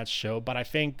one match show, but I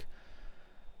think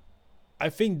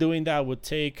doing that would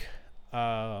take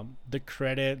the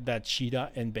credit that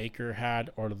Cheetah and Baker had,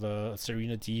 or the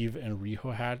Serena Deeb and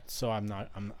Riho had. So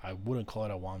I wouldn't call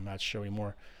it a one match show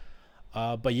anymore.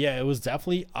 But yeah, it was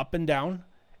definitely up and down,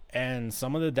 and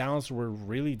some of the downs were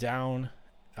really down,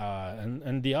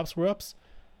 and the ups were ups.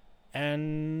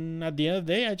 And at the end of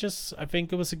the day, I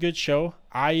think it was a good show.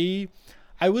 I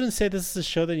wouldn't say this is a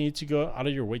show that you need to go out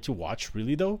of your way to watch,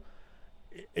 really, though.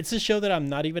 It's a show that I'm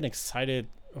not even excited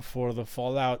for the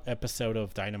Fallout episode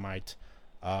of Dynamite.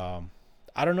 I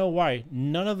don't know why.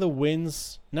 None of the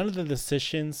wins, none of the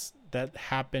decisions that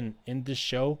happen in this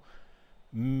show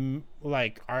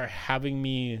are giving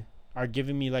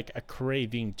me like a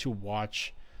craving to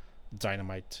watch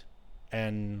Dynamite.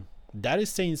 And that is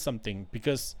saying something,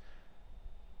 because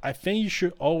I think you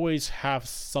should always have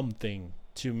something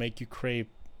to make you crave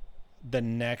the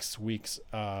next week's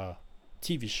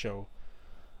TV show.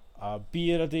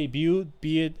 Be it a debut,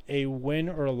 be it a win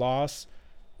or a loss,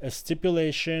 a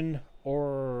stipulation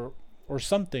or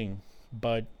something.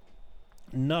 But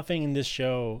nothing in this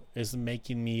show is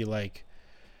making me like,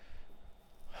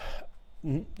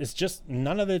 it's just,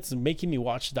 none of it's making me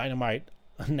watch Dynamite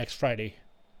next Friday.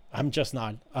 I'm just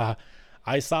not.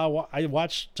 I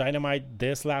watched Dynamite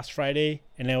this last Friday,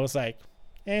 and it was like,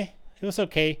 it was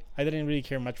okay. I didn't really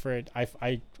care much for it.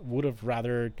 I would have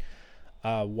rather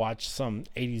watch some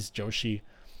 80s Joshi.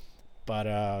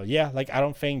 But yeah, like I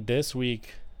don't think this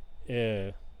week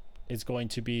is going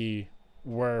to be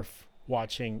worth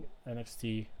watching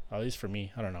NXT, at least for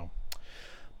me. I don't know.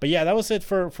 But yeah, that was it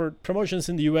for promotions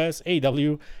in the US.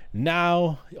 AEW.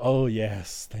 Now, oh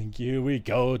yes, thank you. We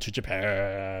go to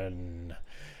Japan.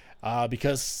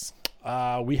 Because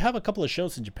we have a couple of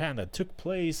shows in Japan that took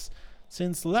place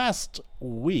since last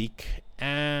week.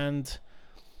 And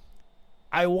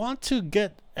I want to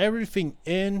get everything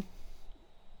in.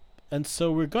 And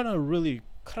so we're going to really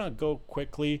kind of go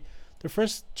quickly. The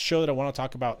first show that I want to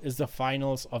talk about is the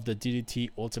finals of the DDT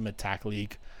Ultimate Tag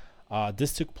League.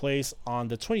 This took place on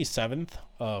the 27th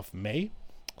of May,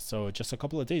 so just a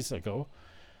couple of days ago.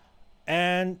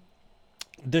 And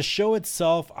the show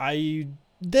itself, I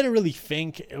didn't really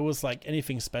think it was like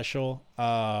anything special.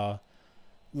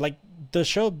 Like the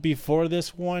show before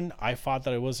this one, I thought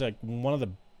that it was like one of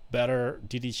the better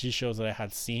DDT shows that I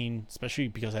had seen, especially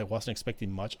because I wasn't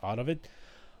expecting much out of it.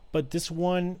 But this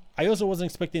one, I also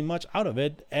wasn't expecting much out of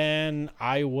it, and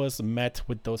I was met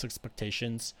with those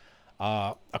expectations.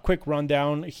 A quick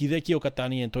rundown: Hideki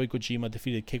Okatani and Toy Kojima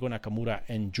defeated Keiko Nakamura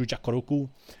and Yuya Koroku.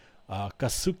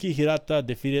 Kazuki Hirata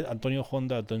defeated Antonio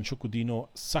Honda, Donshoku Dino,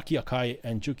 Saki Akai,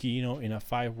 and Yuki Ino in a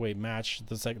 5-way match,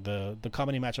 the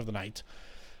comedy match of the night.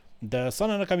 The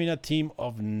Sana Nakamura team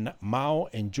of Mao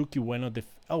and Yuki Ueno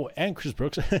and Chris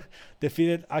Brooks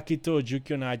defeated Akito,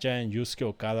 Yuki Onaja, and Yusuke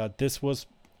Okada. This was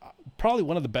probably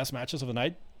one of the best matches of the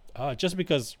night, just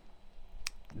because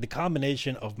the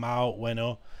combination of Mao,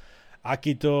 Ueno,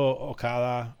 Akito,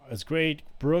 Okada is great.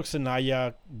 Brooks and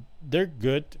Naya, they're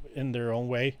good in their own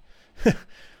way.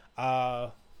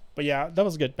 But yeah, that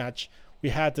was a good match. We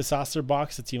had Disaster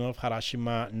Box, the team of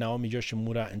Harashima, Naomi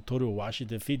Yoshimura, and Toru Owashi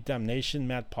defeat Damnation,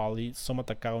 Matt Pauly, Soma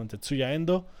Takao, and Tetsuya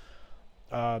Endo.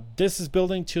 This is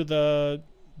building to the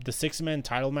 6-man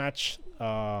title match,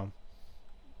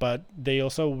 but they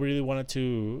also really wanted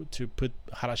to put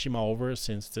Harashima over,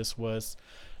 since this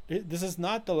is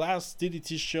not the last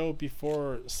DDT show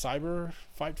before Cyber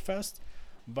Fight Fest,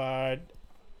 but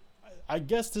I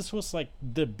guess this was like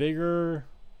the bigger,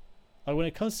 when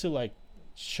it comes to like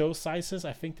show sizes,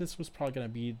 I think this was probably gonna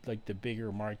be like the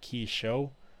bigger marquee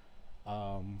show,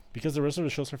 because the rest of the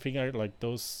shows are figuring like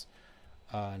those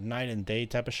night and day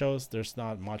type of shows, there's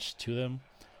not much to them.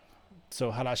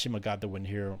 So Harashima got the win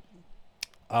here,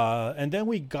 and then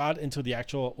we got into the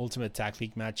actual Ultimate Tag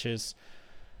League matches.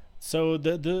 So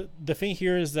the thing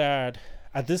here is that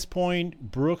at this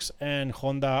point, Brooks and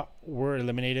Honda were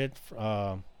eliminated.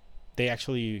 They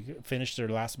actually finished their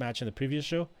last match in the previous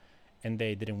show, and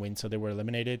they didn't win, so they were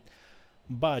eliminated.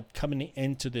 But coming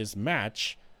into this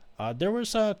match, there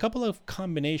was a couple of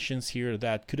combinations here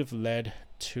that could have led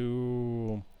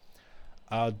to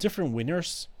different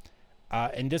winners.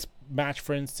 In this match,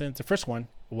 for instance, the first one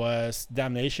was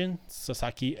Damnation,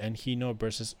 Sasaki and Hino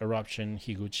versus Eruption,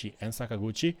 Higuchi, and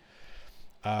Sakaguchi.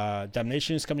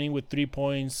 Damnation is coming in with 3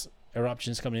 points.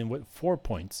 Eruption is coming in with 4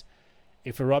 points.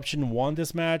 If Eruption won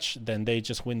this match, then they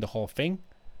just win the whole thing.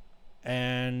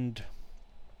 And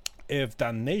if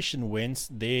Damnation wins,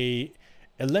 they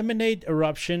eliminate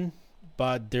Eruption,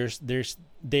 but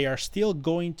they are still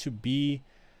going to be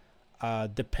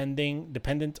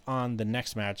dependent on the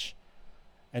next match.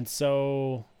 And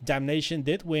so Damnation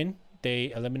did win.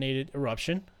 They eliminated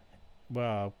Eruption,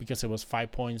 because it was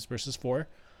 5 points versus 4.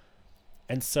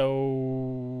 And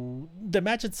so the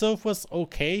match itself was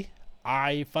okay.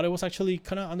 I thought it was actually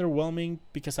kind of underwhelming,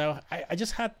 because I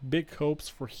just had big hopes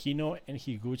for Hino and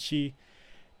Higuchi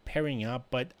pairing up,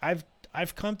 but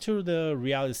I've come to the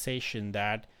realization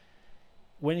that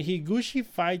when Higuchi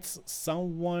fights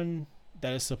someone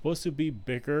that is supposed to be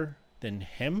bigger than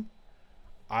him,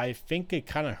 I think it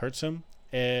kind of hurts him.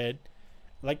 It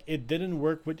didn't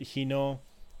work with Hino.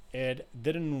 It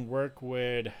didn't work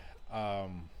with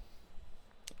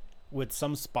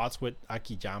some spots with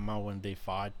Akiyama when they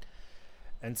fought.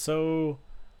 And so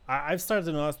I've started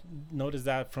to notice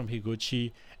that from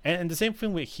Higuchi. And the same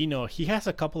thing with Hino. He has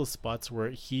a couple of spots where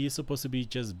he's supposed to be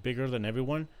just bigger than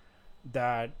everyone,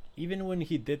 that even when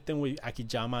he did them with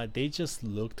Akiyama, they just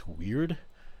looked weird.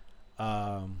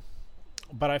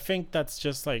 But I think that's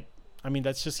just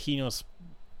that's just Hino's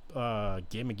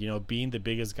gimmick, being the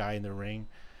biggest guy in the ring.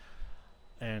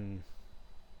 And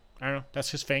I don't know, that's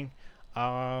his thing.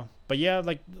 But yeah,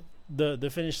 the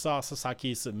finish saw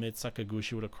Sasaki submit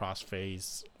Sakaguchi with a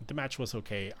crossface. The match was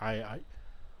okay.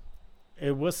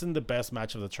 It wasn't the best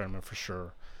match of the tournament for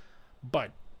sure.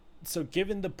 But so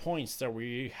given the points that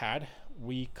we had,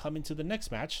 we come into the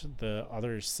next match, the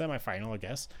other semifinal, I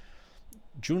guess.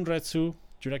 Junretsu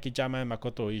Jun Akiyama and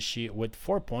Makoto Oishi with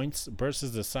 4 points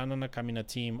versus the Sana Nakamina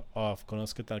team of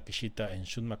Konosuke Takeshita and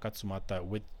Shunma Katsumata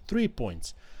with 3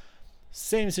 points.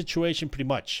 Same situation pretty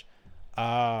much.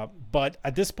 But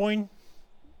at this point,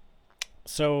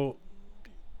 so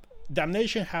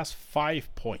Damnation has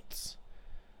 5 points.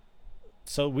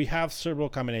 So we have several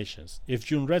combinations. If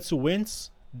Junretsu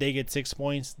wins, they get 6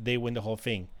 points. They win the whole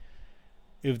thing.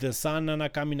 If the Sana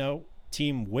Nakamina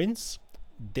team wins,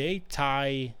 they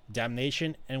tie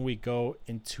Damnation and we go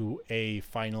into a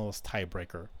finals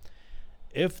tiebreaker.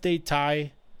 If they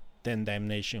tie, then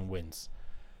Damnation wins.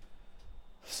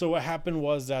 So what happened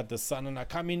was that the Sana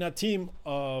Nakamina team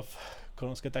of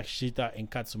Konosuke Takeshita and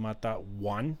Katsumata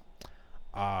won.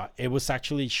 It was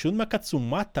actually Shunma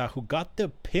Katsumata who got the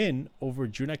pin over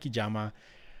Jun Akiyama,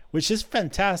 which is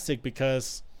fantastic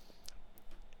because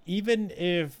even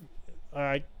if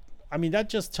that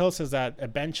just tells us that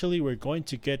eventually we're going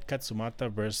to get Katsumata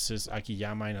versus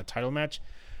Akiyama in a title match,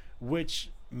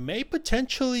 which may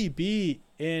potentially be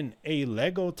in a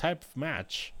Lego type of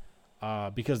match,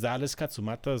 because that is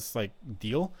Katsumata's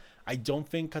deal. I don't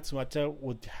think Katsumata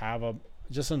would have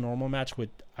just a normal match with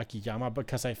Akiyama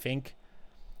because I think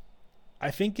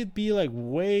it'd be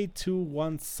way too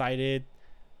one-sided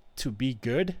to be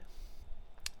good.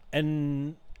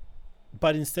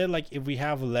 But instead, if we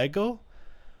have Lego,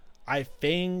 I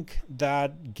think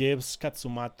that gives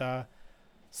Katsumata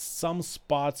some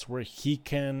spots where he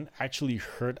can actually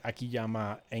hurt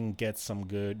Akiyama and get some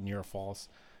good near falls,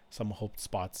 some hoped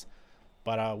spots.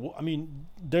 But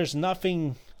there's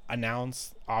nothing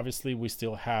announced. Obviously, we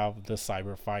still have the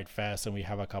Cyber Fight Fest and we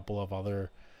have a couple of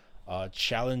other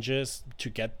challenges to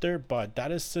get there, but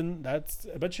that's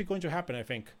eventually going to happen, I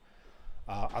think,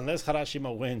 unless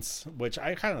Harashima wins, which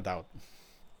I kind of doubt.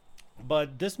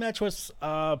 But this match was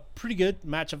a pretty good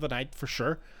match of the night for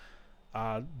sure.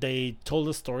 They told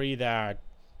a story that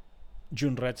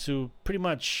Junretsu pretty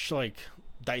much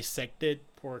dissected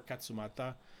poor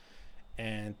Katsumata,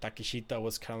 and Takeshita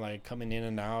was kind of coming in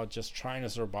and out, just trying to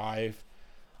survive,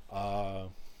 and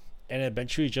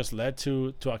eventually just led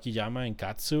to Akiyama and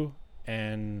Katsu.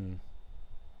 And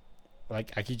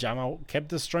Akiyama kept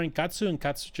destroying Katsu, and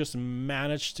Katsu just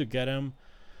managed to get him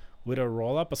with a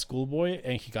roll up, a schoolboy,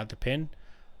 and he got the pin.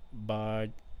 But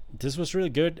this was really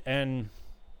good, and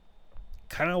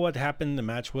kind of what happened in the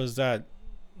match was that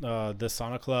the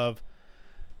Sana Club,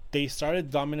 they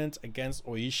started dominant against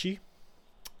Oishi,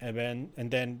 and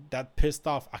then that pissed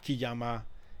off Akiyama.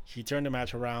 He turned the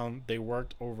match around. They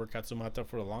worked over Katsumata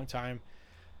for a long time.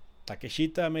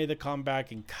 Takeshita made the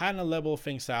comeback and kind of leveled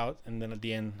things out. And then at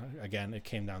the end, again, it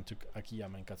came down to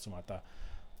Akiyama and Katsumata.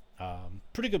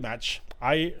 Pretty good match.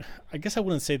 I guess I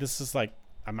wouldn't say this is a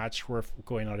match worth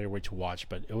going out of your way to watch,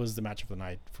 but it was the match of the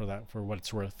night for what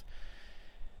it's worth.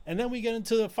 And then we get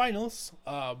into the finals.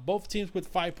 Both teams with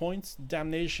 5 points,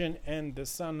 Damnation and the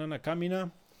Sana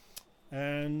Nakamina.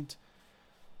 And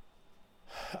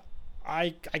I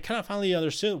kind of finally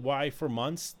understood why for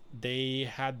months they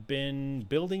had been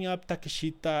building up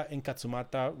Takeshita and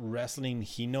Katsumata wrestling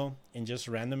Hino in just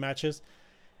random matches.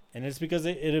 And it's because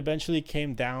it eventually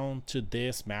came down to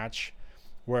this match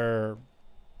where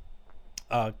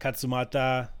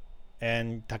Katsumata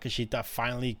and Takeshita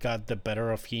finally got the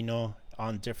better of Hino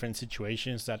on different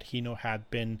situations that Hino had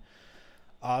been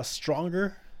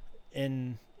stronger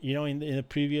in the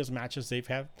previous matches they've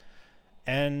had.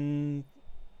 And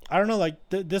I don't know,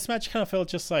 this match kind of felt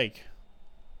just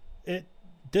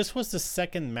this was the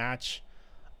second match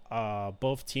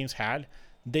both teams had.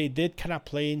 They did kind of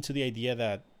play into the idea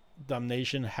that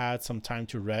Damnation had some time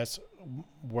to rest,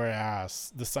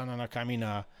 whereas the Sana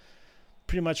Nakamina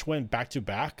pretty much went back to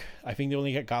back. I think they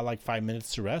only got 5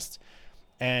 minutes to rest,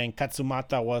 and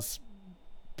Katsumata was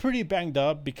pretty banged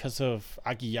up because of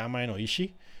Akiyama and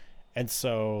Oishi, and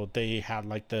so they had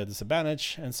the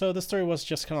disadvantage. And so the story was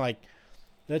just kind of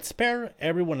let's pair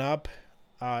everyone up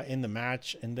in the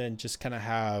match, and then just kind of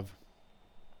have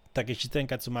Takeshita and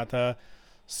Katsumata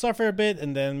suffer a bit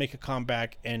and then make a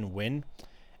comeback and win.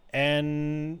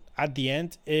 And at the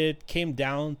end, it came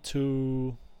down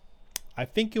to, I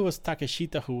think it was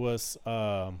Takeshita who was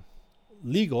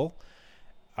legal,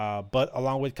 but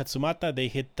along with Katsumata, they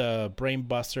hit the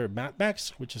Brainbuster Mad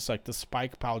Max, which is the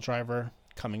spike pile driver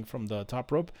coming from the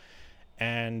top rope,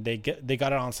 and they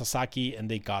got it on Sasaki and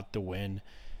they got the win.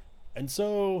 And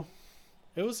so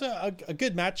it was a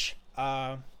good match.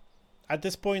 At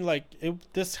this point,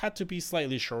 this had to be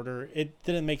slightly shorter. It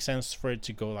didn't make sense for it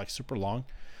to go super long,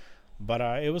 but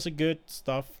it was a good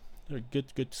stuff.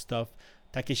 Good stuff.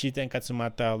 Takeshita and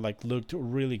Katsumata looked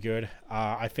really good.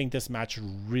 I think this match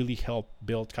really helped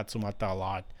build Katsumata a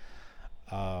lot.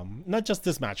 Not just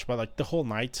this match, but like the whole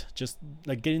night, just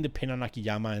like getting the pin on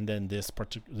Akiyama, and then this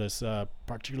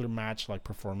particular match, like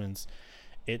performance,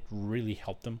 it really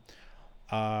helped them.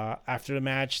 After the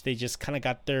match, they just kind of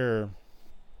got their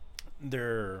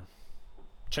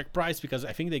check price, because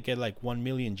I think they get like 1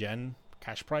 million yen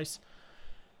cash price,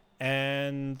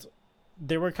 and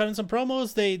they were cutting some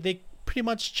promos. They pretty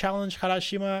much challenged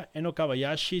Harashima and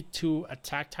Okabayashi to a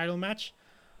tag title match,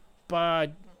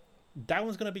 but that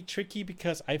one's gonna be tricky,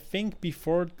 because I think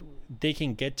before they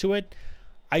can get to it,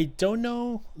 I don't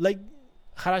know, like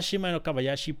Harashima and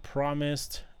Okabayashi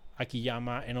promised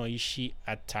Akiyama and Oishi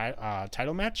a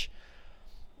title match.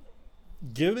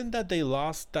 Given that they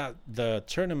lost the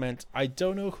tournament, I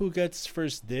don't know who gets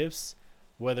first dibs,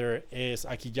 whether it's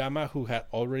Akiyama, who had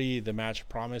already the match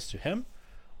promised to him,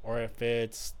 or if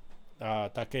it's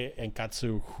Take and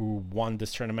Katsu, who won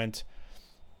this tournament.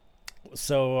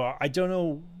 So I don't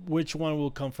know which one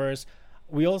will come first.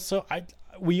 We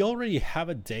already have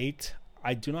a date.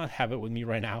 I do not have it with me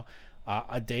right now.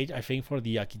 A date, I think, for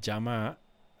the Akiyama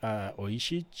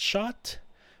Oishi shot,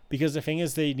 because the thing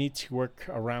is, they need to work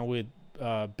around with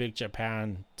Big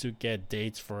Japan to get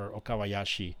dates for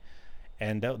Okabayashi,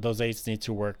 and those dates need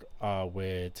to work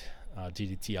with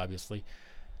DDT, obviously.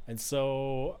 And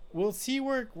so we'll see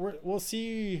we'll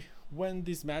see when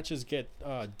these matches get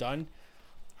done.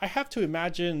 I have to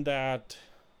imagine that,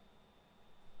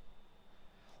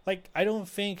 like, I don't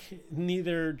think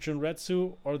neither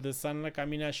Junretsu or the San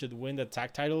Nakamina should win the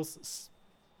tag titles,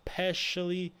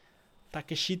 especially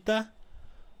Takeshita.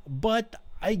 But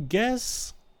I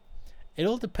guess it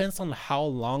all depends on how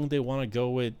long they want to go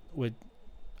with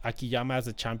Akiyama as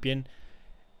a champion.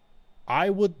 I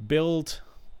would build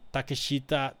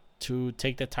Takeshita to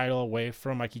take the title away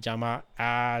from Akiyama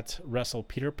at Wrestle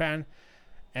Peter Pan,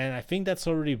 and I think that's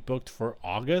already booked for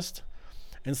August.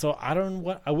 And so I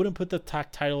wouldn't put the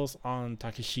tag titles on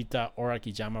Takeshita or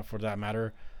Akiyama, for that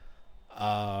matter.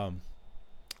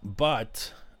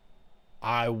 But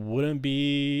I wouldn't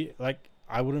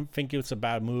think it's a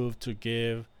bad move to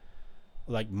give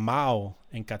like Mao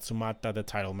and Katsumata the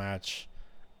title match,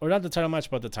 or not the title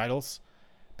match, but the titles,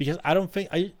 because I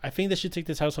think they should take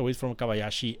the titles away from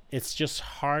Kobayashi. It's just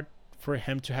hard for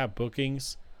him to have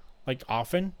bookings like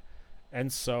often,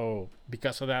 and so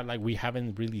because of that, like, we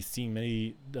haven't really seen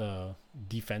many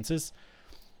defenses.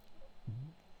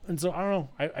 And so I don't know.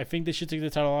 I think they should take the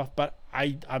title off, but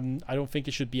I don't think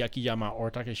it should be Akiyama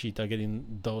or Takeshita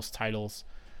getting those titles.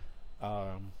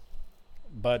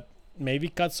 But maybe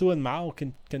Katsu and Mao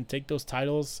can take those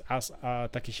titles as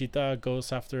Takeshita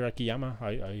goes after Akiyama.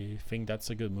 I think that's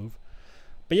a good move.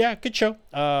 But yeah, good show.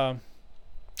 I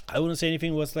wouldn't say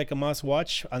anything was like a must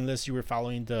watch unless you were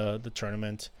following the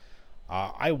tournament.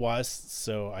 I was,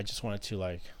 so I just wanted to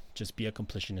like just be a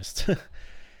completionist.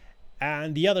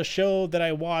 And the other show that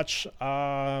I watched,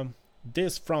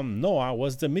 this from Noah,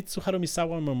 was the Mitsuharu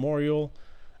Misawa Memorial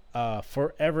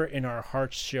Forever in Our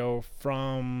Hearts show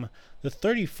from the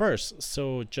 31st,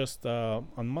 so just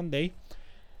on Monday.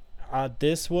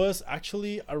 This was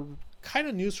actually a kind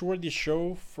of newsworthy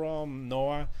show from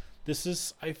Noah. This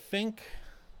is, I think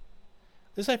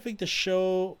the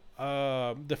show,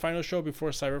 the final show before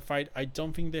Cyber Fight. I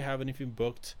don't think they have anything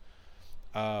booked.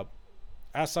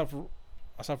 As of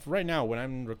right now, when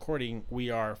I'm recording, we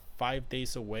are 5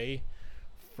 days away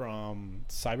from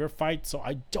Cyber Fight, so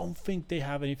I don't think they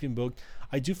have anything booked.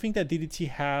 I do think that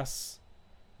DDT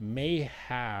may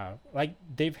have, like,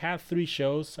 they've had 3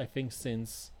 shows, I think,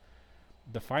 since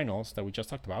the finals that we just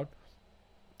talked about.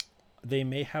 They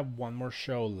may have one more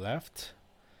show left.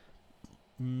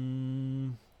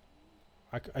 I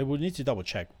would need to double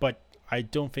check, but I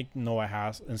don't think Noah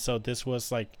has. And so this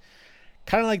was like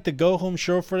kind of like the go home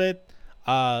show for it.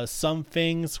 Some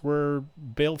things were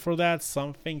built for that,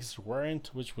 some things weren't,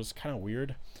 which was kind of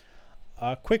weird.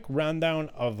 A quick rundown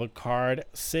of the card.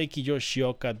 Seiki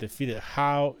Yoshioka defeated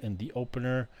Hao in the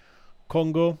opener.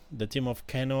 Kongo, the team of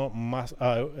Keno,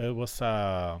 it was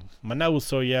Manabu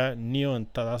Soya, Neo,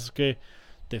 and Tadasuke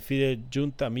defeated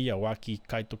Junta Miyawaki,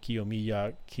 Kaito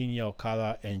Kiyomiya, Kinya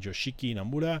Okada, and Yoshiki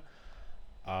Inamura.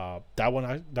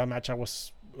 That match I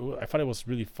thought it was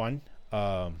really fun.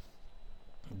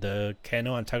 The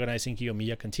Keno antagonizing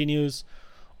Kiyomiya continues.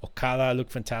 Okada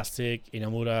looked fantastic.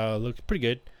 Inamura looked pretty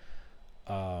good.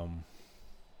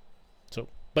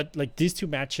 But like these 2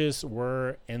 matches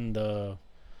were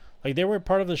they were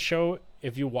part of the show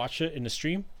if you watch it in the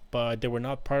stream, but they were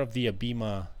not part of the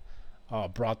Abima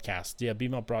broadcast. The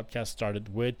Abima broadcast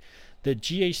started with the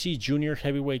GHC Junior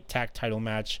Heavyweight Tag Title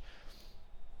match.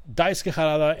 Daisuke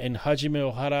Harada and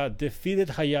Hajime Ohara defeated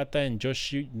Hayata and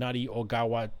Yoshinari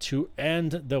Ogawa to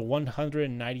end the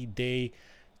 190-day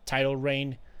title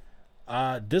reign.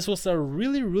 This was a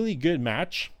really, really good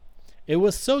match. It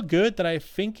was so good that I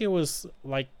think it was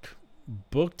like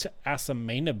booked as a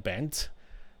main event,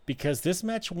 because this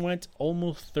match went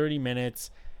almost 30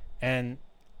 minutes, and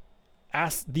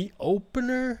as the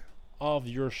opener of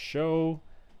your show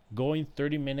going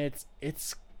 30 minutes,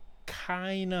 it's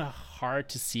kind of hard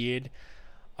to see it.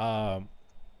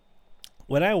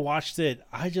 When I watched it,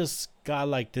 I just got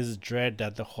like this dread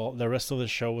that the rest of the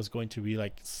show was going to be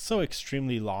like so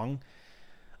extremely long,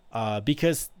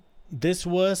 because this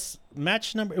was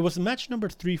match number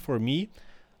 3 for me,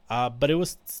 but it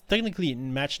was technically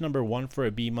match number 1 for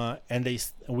Abima, and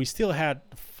we still had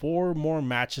 4 more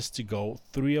matches to go,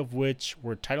 3 of which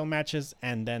were title matches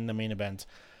and then the main event.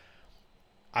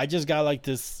 I just got like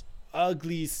this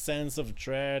ugly sense of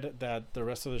dread that the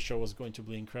rest of the show was going to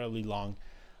be incredibly long.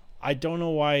 I don't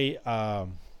know why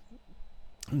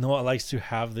Noah likes to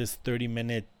have this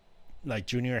 30-minute like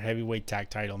junior heavyweight tag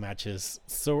title matches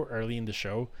so early in the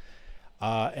show.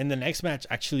 And the next match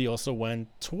actually also went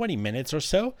 20 minutes or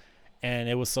so, and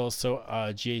it was also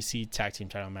a GAC tag team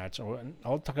title match.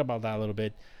 I'll talk about that a little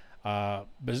bit.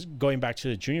 But going back to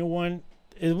the junior one,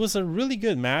 it was a really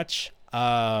good match.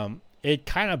 It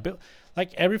kind of built,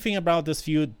 like, everything about this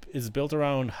feud is built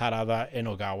around Harada and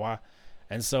Ogawa,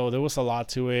 and so there was a lot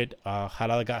to it.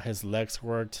 Harada got his legs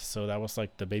worked, so that was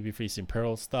like the babyface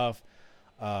Imperial stuff.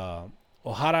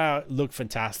 Ohara looked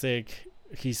fantastic.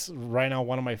 He's right now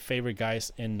one of my favorite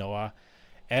guys in Noah,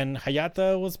 and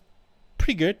Hayata was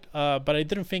pretty good, but I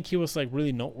didn't think he was like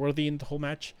really noteworthy in the whole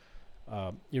match.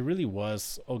 It really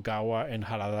was Ogawa and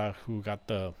Harada who got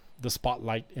the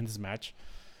spotlight in this match.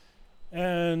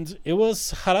 And it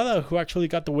was Harada who actually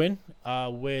got the win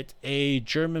with a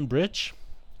German bridge.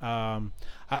 There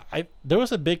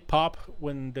was a big pop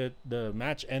when the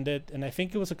match ended, and I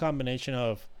think it was a combination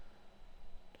of,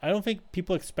 I don't think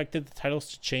people expected the titles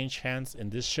to change hands in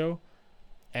this show,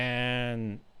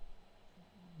 and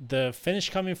the finish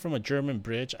coming from a German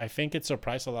bridge, I think it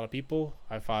surprised a lot of people.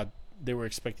 I thought they were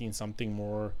expecting something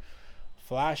more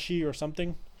flashy or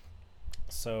something,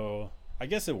 so I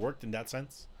guess it worked in that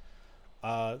sense.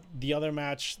 The other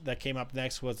match that came up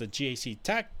next was the GAC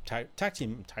tag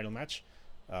team title match,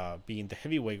 being the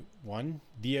heavyweight one.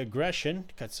 The Aggression,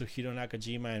 Katsuhiro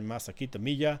Nakajima and Masakita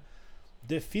Miya,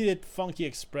 defeated Funky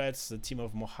Express, the team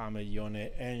of Mohamed Yone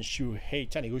and Shuhei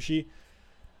Taniguchi.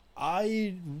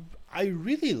 I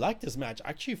really liked this match. I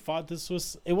actually thought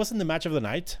it wasn't the match of the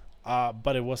night,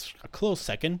 but it was a close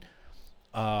second.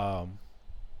 My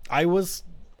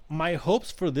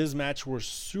hopes for this match were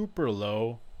super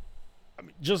low. I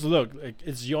mean, just look,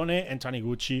 it's Yone and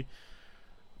Taniguchi,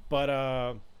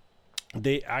 but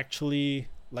they actually,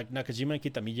 like, Nakajima and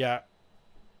Kitamiya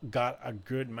got a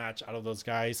good match out of those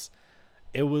guys.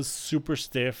 It was super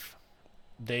stiff.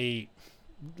 They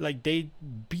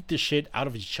beat the shit out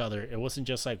of each other. It wasn't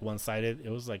just like one-sided. It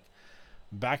was like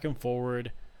back and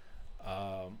forward.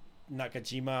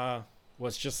 Nakajima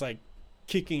was just like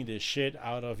kicking the shit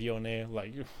out of Yone.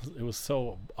 Like, it was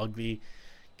so ugly.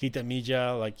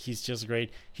 Kitamiya, like, he's just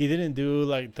great. He didn't do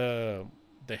like the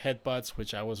headbutts,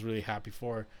 which I was really happy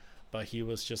for, but he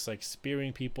was just like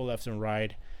spearing people left and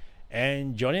right.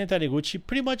 And Yone and Taniguchi,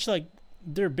 pretty much like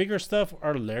their bigger stuff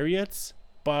are lariats,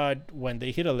 but when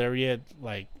they hit a lariat,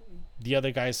 like, the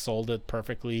other guys sold it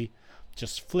perfectly,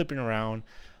 just flipping around.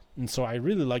 And so I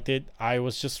really liked it. I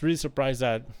was just really surprised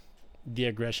that the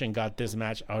Aggression got this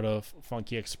match out of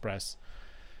Funky Express.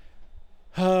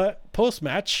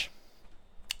 Post-match,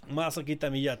 Masaki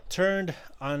Tamiya turned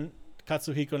on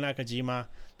Katsuhiko Nakajima.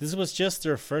 This was just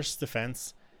their first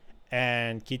defense,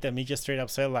 and Kitamiya straight up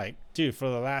said, like, dude, for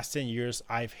the last 10 years,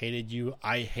 I've hated you.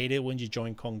 I hated when you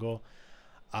joined Kongo.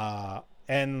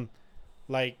 And,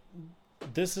 like,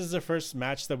 this is the first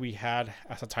match that we had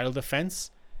as a title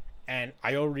defense, and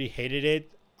I already hated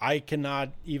it. I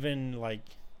cannot even, like,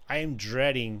 I am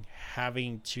dreading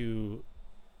having to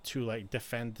like,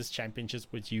 defend this championship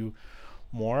with you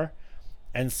more.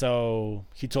 And so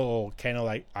he told Kano,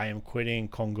 like, I am quitting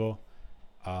Kongo.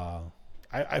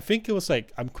 I think it was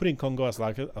like, I'm quitting Kongo as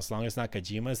long as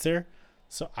Nakajima is there.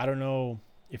 So I don't know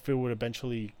if it would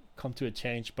eventually come to a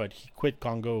change, but he quit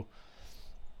Kongo.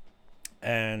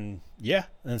 And yeah,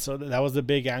 and so that was the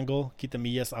big angle.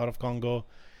 Kitamiya's out of Kongo.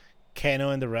 Kano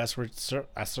and the rest were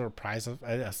as surprised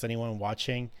as anyone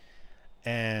watching.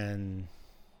 And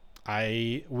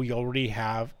we already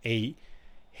have a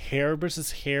hair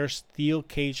versus hair steel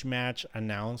cage match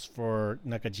announced for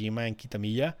Nakajima and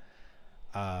Kitamiya.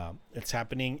 It's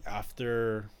happening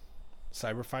after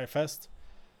Cyber Fight Fest,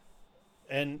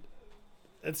 and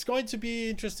it's going to be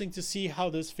interesting to see how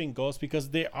this thing goes because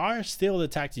they are still the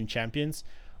tag team champions.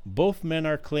 Both men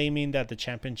are claiming that the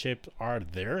championships are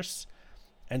theirs,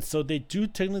 and so they do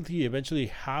technically eventually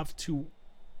have to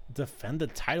defend the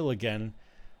title again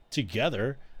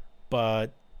together,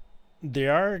 but they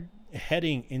are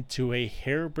heading into a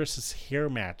hair versus hair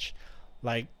match.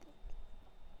 Like,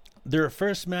 their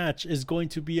first match is going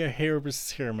to be a hair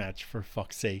versus hair match, for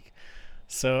fuck's sake.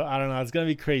 So I don't know, it's gonna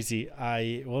be crazy.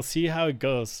 We'll see how it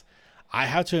goes. I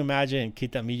have to imagine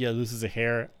Kitamiya loses a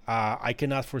hair. I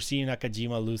cannot foresee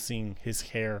Nakajima losing his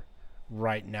hair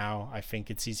right now. I think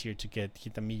it's easier to get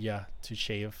Kitamiya to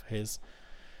shave his,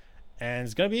 and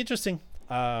it's gonna be interesting.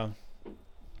 I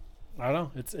don't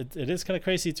know. It is kind of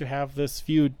crazy to have this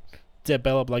feud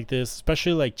develop like this,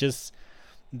 especially like just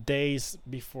days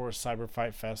before Cyber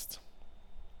Fight Fest.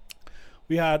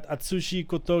 We had Atsushi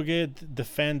Kotoge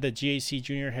defend the GAC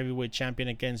Junior Heavyweight Champion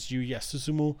against Yuya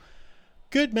Susumu.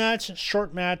 Good match,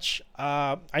 short match.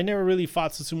 I never really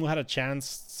thought Susumu had a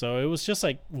chance, so it was just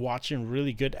like watching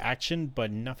really good action, but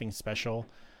nothing special.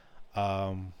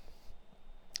 Kotoge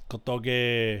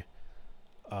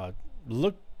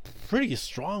looked pretty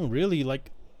strong, really.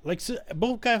 Like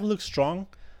both guys look strong,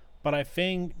 but I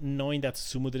think knowing that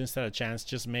Susumu didn't stand a chance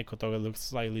just made Kotoge look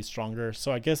slightly stronger.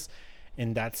 So I guess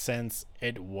in that sense,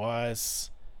 it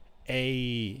was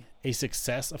a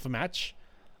success of a match.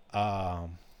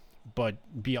 But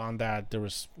beyond that, there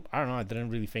was, I don't know, I didn't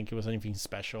really think it was anything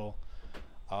special.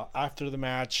 After the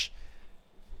match,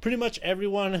 pretty much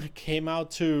everyone came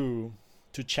out to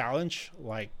challenge.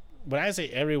 Like, when I say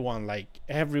everyone, like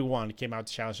everyone came out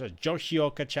to challenge.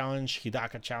 Yoshioka challenge,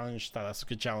 Hidaka challenge,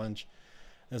 Tadasuke challenge.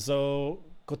 And so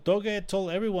Kotoge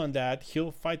told everyone that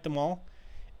he'll fight them all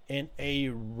in a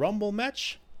Rumble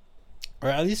match, or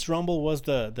at least Rumble was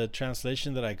the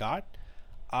translation that I got.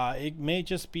 It may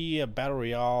just be a battle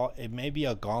royale. It may be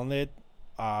a gauntlet.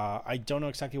 I don't know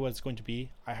exactly what it's going to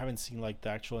be. I haven't seen like the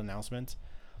actual announcement,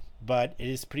 but it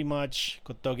is pretty much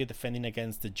Kotoge defending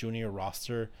against the junior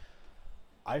roster.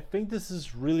 I think this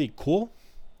is really cool,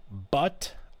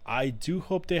 but I do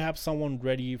hope they have someone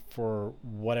ready for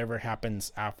whatever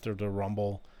happens after the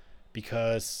Rumble,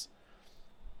 because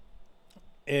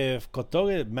if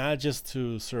Kotoge manages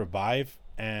to survive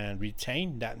and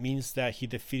retain, that means that he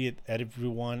defeated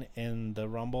everyone in the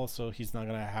Rumble, so he's not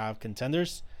gonna have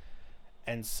contenders.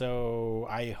 And so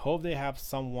I hope they have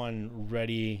someone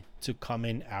ready to come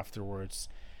in afterwards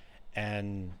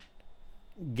and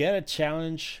get a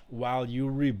challenge while you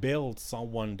rebuild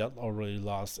someone that already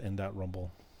lost in that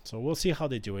Rumble. So we'll see how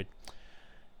they do it.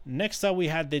 Next up, we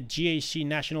had the GAC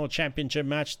National Championship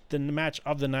match. The match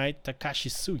of the night,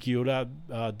 Takashi Sugiura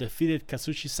defeated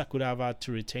Kazushi Sakuraba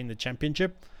to retain the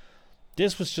championship.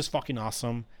 This was just fucking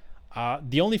awesome.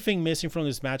 The only thing missing from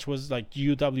this match was like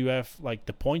UWF, like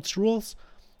the points rules.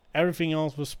 Everything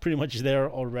else was pretty much there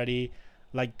already.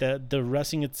 Like the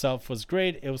wrestling itself was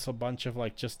great. It was a bunch of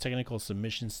like just technical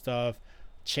submission stuff,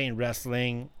 chain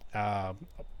wrestling.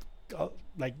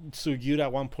 Like Sugiura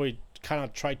at one point kind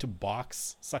of tried to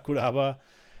box Sakuraba,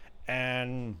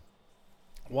 and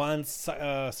once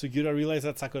Sugiura realized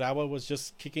that Sakuraba was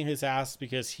just kicking his ass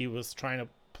because he was trying to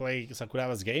play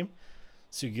Sakuraba's game,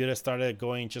 Sugiura started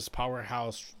going just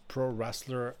powerhouse pro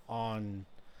wrestler on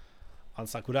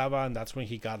Sakuraba, and that's when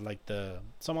he got like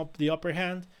some of the upper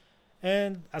hand.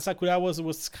 And as Sakuraba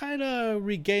was kind of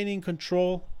regaining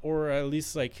control, or at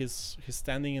least like his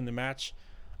standing in the match,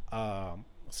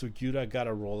 Sugiura got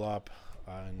a roll up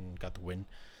and got the win.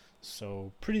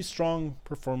 So pretty strong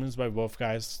performance by both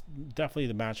guys. Definitely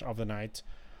the match of the night.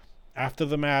 After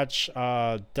the match,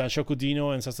 Danshoku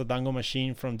Dino and Sasadango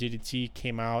Machine from DDT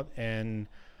came out, and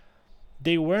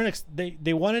they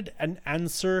wanted an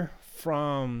answer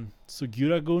from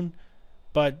Sugiura-gun,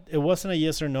 but it wasn't a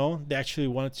yes or no. They actually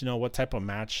wanted to know what type of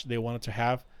match they wanted to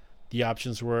have. The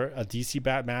options were a DC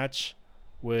Bat match,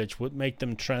 which would make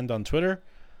them trend on Twitter,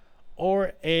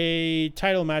 or a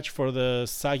title match for the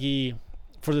Sugi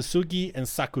and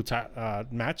Saku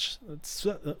match.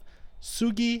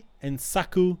 Sugi and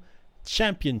Saku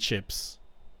championships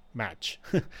match.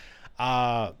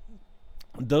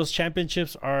 Those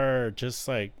championships are just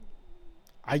like,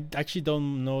 I actually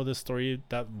don't know the story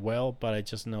that well, but I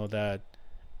just know that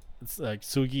it's like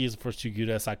Sugi is for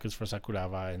Sugiura, Saku's for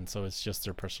Sakuraba, and so it's just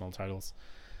their personal titles.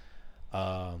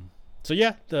 So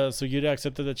yeah, the Sugiura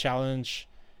accepted the challenge,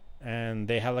 and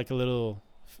they had like a little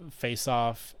face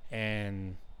off,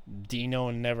 and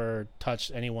Dino never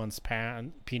touched anyone's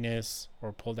penis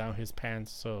or pulled down his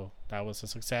pants, so that was a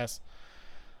success.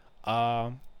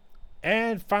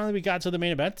 And finally we got to the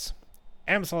main event.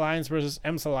 M's Alliance versus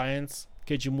M's Alliance.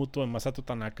 Keiji Muto and Masato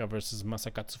Tanaka versus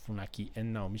Masakatsu Funaki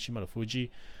and Naomichi Marufuji.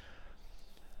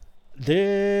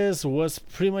 This was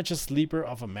pretty much a sleeper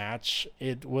of a match.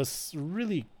 It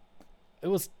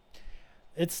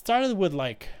started with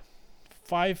like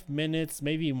 5 minutes,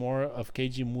 maybe more, of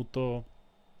Keiji Muto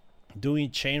doing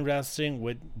chain wrestling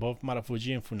with both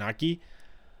Marufuji and Funaki.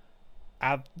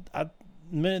 At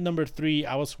minute number 3,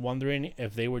 I was wondering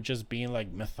if they were just being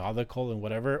like methodical and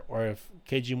whatever, or if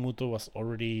Keiji Muto was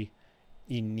already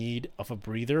in need of a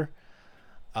breather.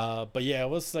 But yeah, it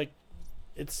was like,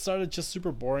 it started just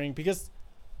super boring, because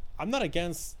I'm not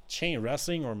against chain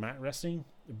wrestling or mat wrestling,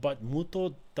 but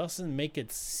Muto doesn't make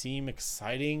it seem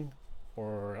exciting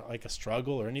or like a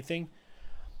struggle or anything.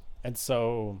 And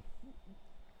so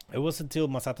it wasn't until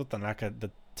Masato Tanaka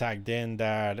that tagged in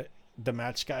that the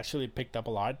match actually picked up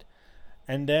a lot.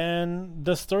 And then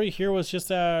the story here was just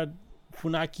that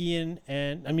Funaki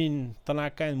and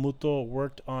Tanaka and Muto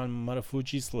worked on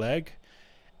Marufuji's leg,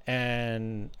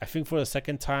 and I think for the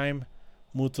second time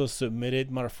Muto submitted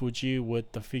Marufuji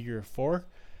with the figure 4.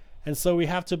 And so we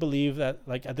have to believe that,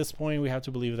 like, at this point we have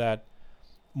to believe that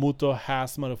Muto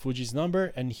has Marufuji's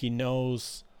number and he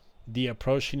knows the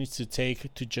approach he needs to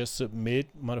take to just submit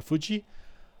Marufuji.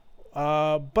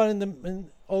 But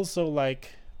also,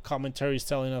 like, commentary is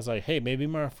telling us like, hey, maybe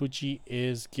Marufuji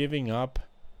is giving up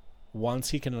once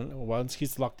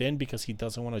he's locked in, because he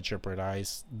doesn't want to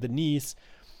jeopardize the knees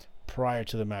prior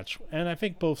to the match. And I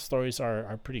think both stories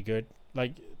are pretty good.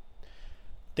 Like,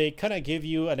 they kind of give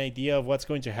you an idea of what's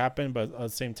going to happen, but at the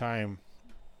same time,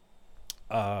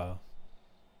 both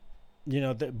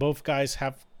guys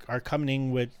are coming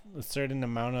in with a certain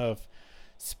amount of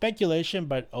speculation,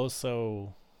 but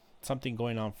also something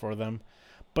going on for them.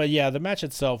 But yeah, the match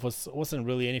itself wasn't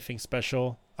really anything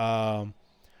special.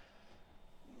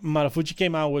 Marufuji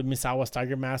came out with Misawa's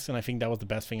tiger mask, and I think that was the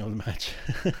best thing of the match.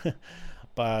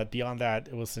 But beyond that,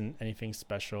 it wasn't anything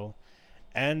special.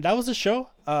 And that was the show.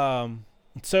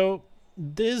 So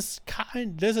this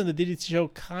and the DDT show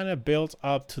kind of built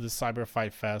up to the Cyber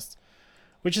Fight Fest,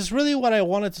 which is really what I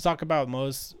wanted to talk about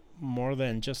more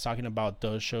than just talking about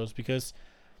those shows, because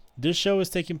this show is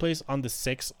taking place on the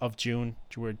 6th of June.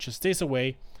 We're just days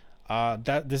away.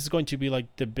 This is going to be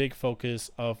like the big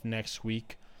focus of next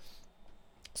week.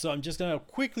 So I'm just going to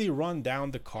quickly run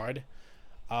down the card.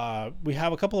 We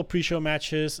have a couple of pre-show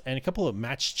matches and a couple of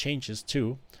match changes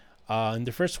too. In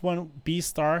the first one,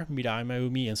 B-Star, Mirai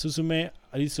Mayumi and Suzume,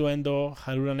 Arisu Endo,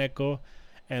 Haruna Neko,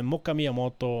 and Moka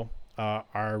Miyamoto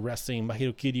are wrestling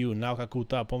Mahiro Kiryu, Naoka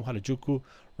Kuta, Pom Harajuku,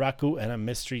 Raku, and a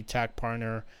mystery tag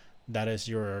partner. That is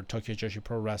your Tokyo Joshi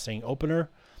Pro Wrestling opener.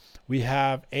 We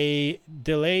have a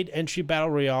delayed entry battle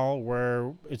royale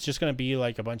where it's just going to be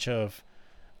like a bunch of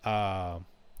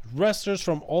wrestlers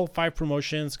from all 5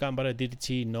 promotions: Gambara,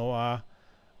 DDT, Noah.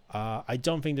 I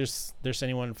don't think there's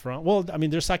anyone from... Well, I mean,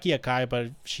 there's Saki Akai,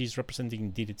 but she's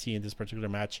representing DDT in this particular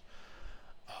match.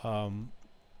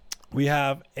 We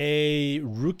have a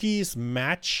rookies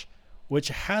match, which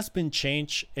has been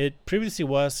changed. It previously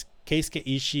was Keisuke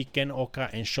Ishii, Ken Oka,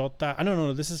 and Shota. I don't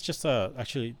know. This is just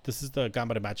this is the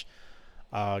Gambara match.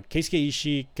 Keisuke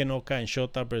Ishii, Ken Oka, and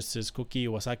Shota versus Koki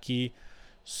Iwasaki,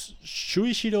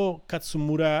 Shuichiro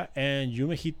Katsumura, and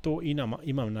Yumehito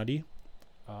Imanari.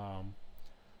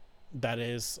 That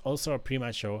is also a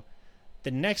pre-match show.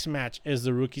 The next match is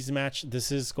the rookies match.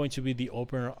 This is going to be the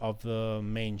opener of the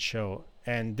main show,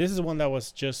 and this is one that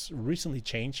was just recently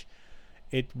changed.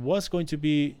 It was going to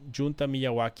be Junta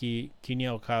Miyawaki,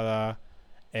 Kinya Okada,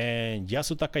 and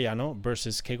Yasutaka Yano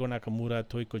versus Keigo Nakamura,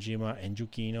 Toi Kojima, and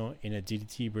Yuki Ino in a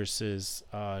DDT versus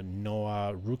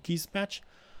Noah rookies match.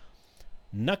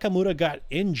 Nakamura got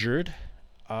injured,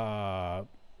 and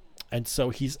so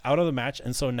he's out of the match,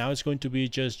 and so now it's going to be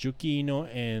just Yuki Ino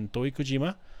and Toi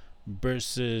Kojima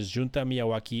versus Junta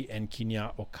Miyawaki and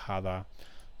Kinya Okada.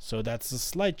 So that's a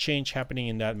slight change happening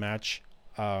in that match.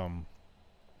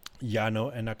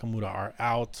 Yano and Nakamura are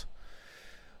out.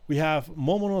 We have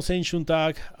Momono Senshun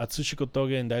Tag, Atsushi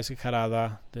Kotoge and Daisuke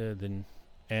Harada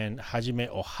and Hajime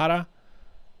Ohara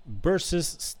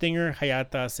versus Stinger,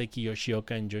 Hayata, Seki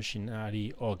Yoshioka, and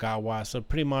Yoshinari Ogawa. So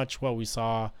pretty much what we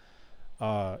saw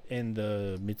in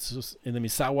the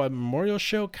Misawa Memorial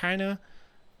Show, kinda,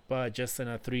 but just in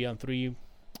a 3-on-3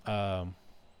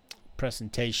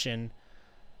 presentation.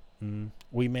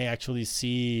 We may actually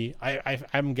see,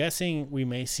 I'm guessing we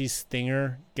may see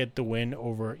Stinger get the win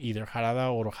over either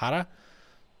Harada or Ohara,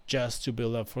 just to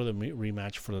build up for the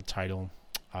rematch for the title.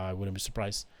 I wouldn't be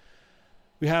surprised.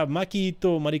 We have Maki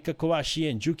Ito, Marika Kobashi,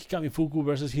 and Yuki Kamifuku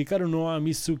versus Hikaru Noa,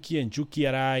 Mizuki, and Yuki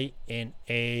Arai in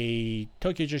a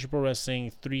Tokyo Joshi Pro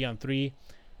Wrestling 3-on-3.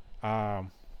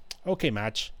 Okay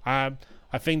match. I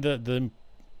think the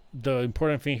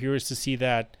important thing here is to see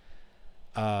that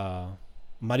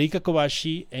Marika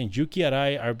Kobashi and Yuki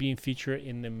Arai are being featured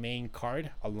in the main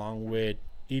card along with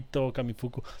Ito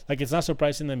Kamifuku. Like, it's not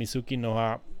surprising that Mizuki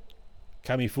Noha,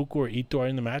 Kamifuku, or Ito are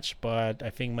in the match, but I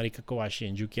think Marika Kobashi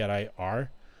and Yuki Arai are.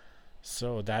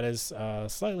 So that is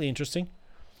slightly interesting.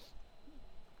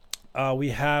 We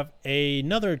have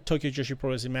another Tokyo Joshi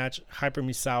Pro Wrestling match. Hyper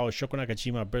Misao, Shoko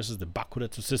Nakajima versus the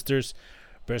Bakuretsu Sisters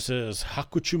versus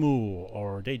Hakuchumu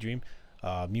or Daydream,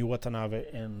 Miyu Watanabe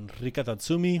and Rika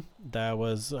Tatsumi. That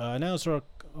was announced a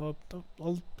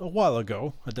while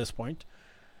ago at this point.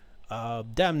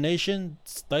 Damnation,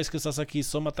 Daisuke Sasaki,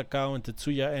 Soma Takao, and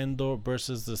Tetsuya Endo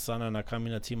versus the Sana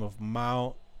Nakamina team of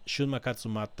Mao, Shunma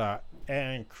Katsumata,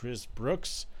 and Chris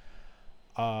Brooks.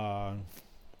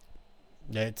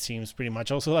 It seems pretty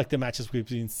much also like the matches we've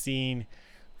been seeing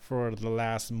for the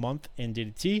last month in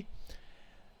DDT.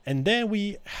 And then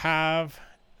we have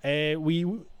this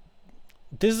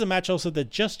is a match also that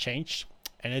just changed,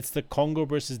 and it's the Kongo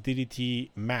versus DDT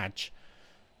match.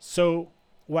 So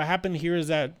what happened here is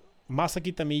that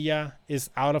Masaki Tamiya is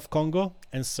out of Kongo,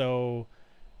 and so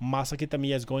Masaki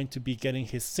Tamiya is going to be getting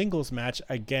his singles match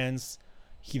against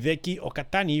Hideki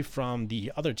Okatani from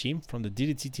the other team, from the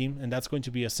DDT team, and that's going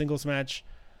to be a singles match.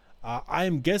 I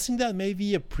am guessing that may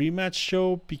be a pre-match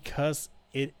show because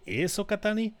it is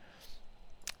Okatani.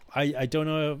 I don't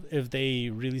know if they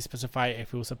really specify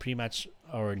if it was a pre-match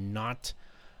or not,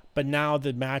 but now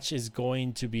the match is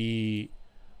going to be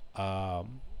Hao,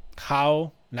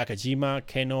 Nakajima,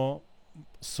 Keno,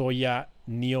 Soya,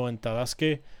 Neo, and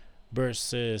Tadasuke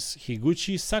versus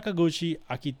Higuchi, Sakaguchi,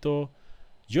 Akito,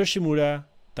 Yoshimura,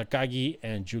 Takagi,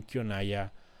 and Yukio Naya.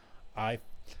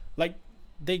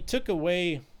 They took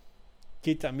away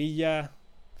Kitamiya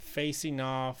facing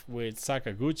off with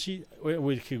Sakaguchi,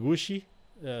 with Higuchi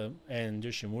and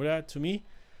Yoshimura to me,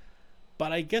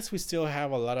 but I guess we still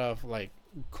have a lot of like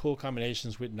cool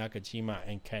combinations with Nakajima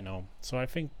and Keno. So I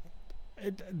think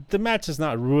the match is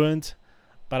not ruined,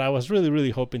 but I was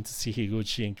really hoping to see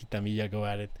Higuchi and Kitamiya go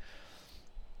at it.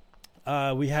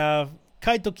 We have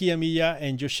Kaito Kiyomiya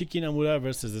and Yoshiki Namura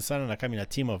versus the Sana Nakamina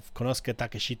team of Konosuke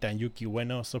Takeshita and Yuki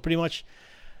Ueno. So pretty much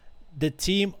the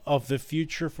team of the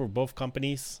future for both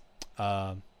companies.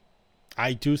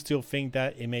 I do still think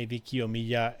that it may be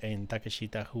Kiyomiya and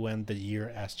Takeshita who end the year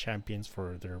as champions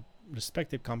for their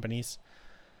respective companies.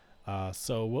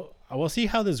 So we'll see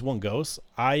how this one goes.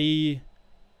 I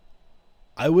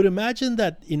would imagine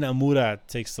that Inamura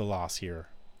takes the loss here,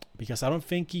 because I don't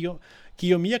think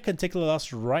Kiyomiya can take the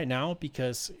loss right now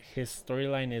because his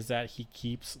storyline is that he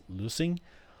keeps losing.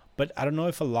 But I don't know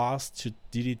if a loss to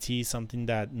DDT is something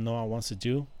that Noah wants to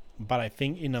do. But I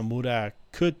think Inamura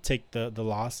could take the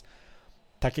loss.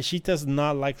 Takeshita's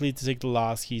not likely to take the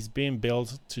loss. He's being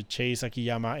built to chase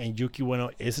Akiyama, and Yuki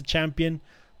Ueno is a champion.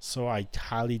 So I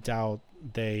highly doubt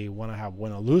they want to have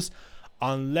Ueno lose,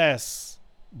 unless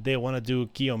they want to do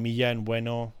Kiyomiya and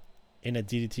Ueno in a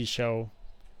DDT show.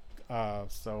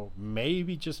 So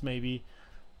maybe, just maybe,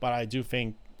 but I do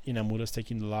think Inamura's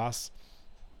taking the loss.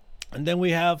 And then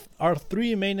we have our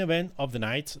three main event of the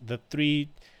night, the three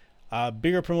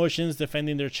bigger promotions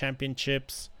defending their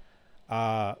championships.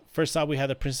 First up, we had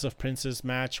the Princess of Princes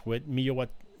match with Miyu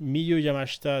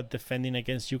Yamashita defending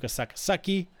against Yuka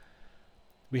Sakazaki.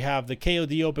 We have the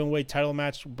KOD Openweight title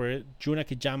match where Jun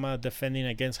Akiyama defending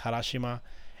against Harashima,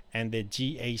 and the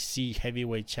GAC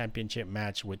Heavyweight Championship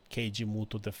match with Keiji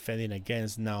Muto defending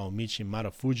against Naomichi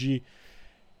Marufuji.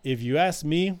 If you ask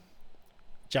me,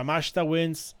 Yamashita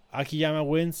wins, Akiyama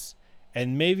wins,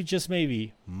 and maybe, just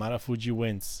maybe, Marufuji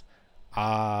wins.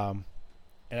 And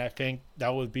I think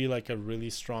that would be like a really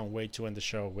strong way to end the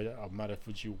show with a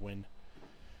Marufuji win.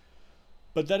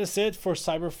 But that is it for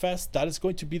Cyberfest. That is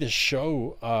going to be the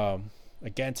show.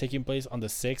 Again, taking place on the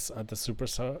 6th at the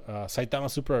Saitama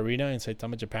Super Arena in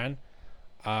Saitama, Japan.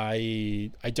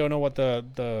 I don't know what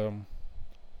the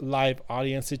live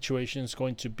audience situation is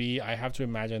going to be. I have to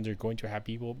imagine they're going to have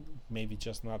people maybe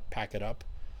just not pack it up,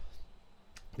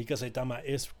 because Saitama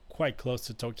is quite close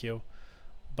to Tokyo.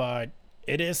 But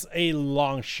it is a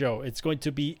long show. It's going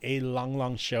to be a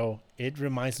long show. It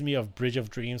reminds me of Bridge of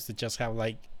Dreams that just have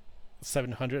like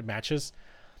 700 matches.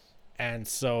 And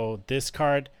so this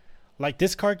card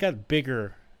got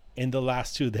bigger in the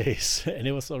last 2 days, and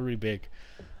it was already big.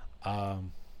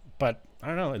 But I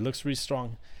don't know, it looks really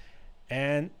strong.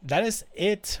 And that is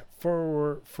it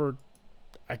for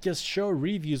I guess show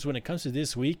reviews when it comes to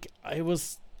this week. There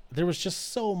was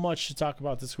just so much to talk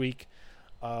about this week.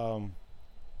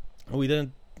 We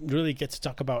didn't really get to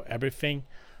talk about everything,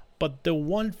 But the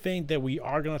one thing that we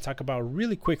are going to talk about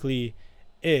really quickly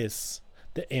is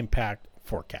the Impact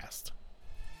forecast.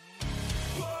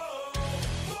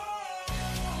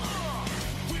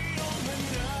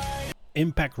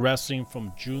 Impact Wrestling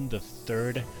from June the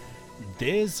 3rd.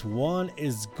 This one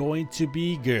is going to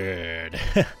be good.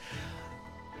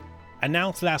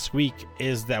 Announced last week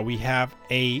is that we have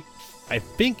I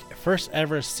think, first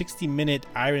ever 60-minute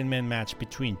Iron Man match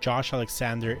between Josh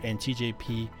Alexander and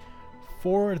TJP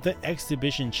for the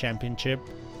Exhibition Championship.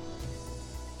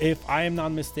 If I am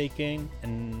not mistaken,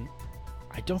 and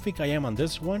I don't think I am on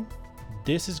this one,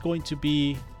 this is going to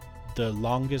be the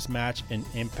longest match in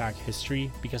Impact history,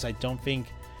 because I don't think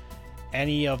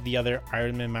any of the other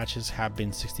Iron Man matches have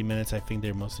been 60 minutes. I think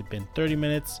they've mostly been 30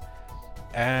 minutes.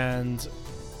 And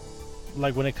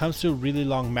like when it comes to really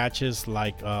long matches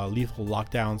like Lethal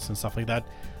Lockdowns and stuff like that,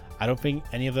 I don't think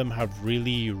any of them have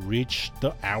really reached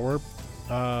the hour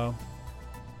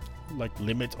like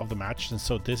limit of the match. And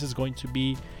so this is going to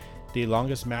be the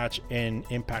longest match in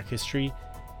Impact history.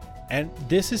 And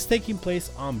this is taking place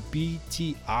on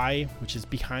BTI, which is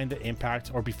behind the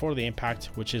Impact, or before the Impact,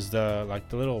 which is the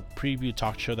little preview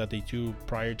talk show that they do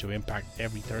prior to Impact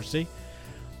every Thursday.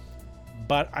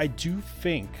 But I do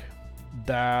think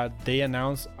that they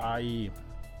announced, I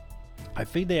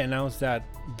think they announced that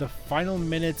the final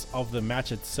minutes of the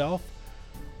match itself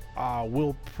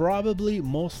will probably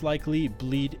most likely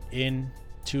bleed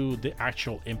into the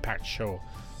actual Impact show.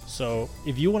 So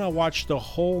if you want to watch the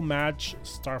whole match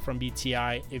start from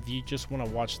BTI, if you just want to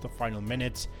watch the final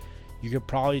minutes, you could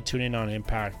probably tune in on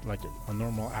Impact like a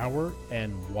normal hour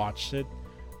and watch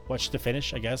the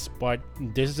finish, I guess. But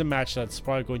this is a match that's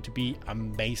probably going to be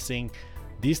amazing.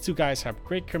 These two guys have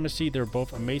great chemistry. They're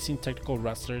both amazing technical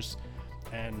wrestlers,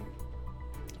 and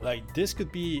like this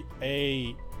could be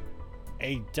a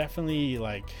definitely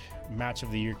like match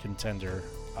of the year contender.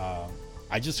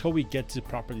 I just hope we get to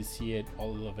properly see it,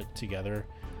 all of it together.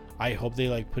 I hope they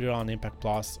like put it on Impact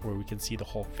Plus where we can see the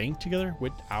whole thing together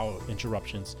without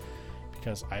interruptions,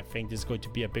 because I think this is going to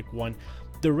be a big one.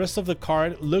 The rest of the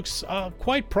card looks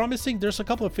quite promising. There's a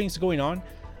couple of things going on.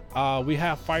 We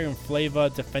have Fire and Flava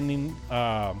defending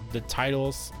the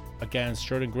titles against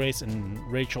Jordan Grace and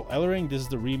Rachel Ellering. This is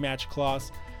the rematch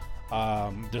clause.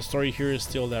 The story here is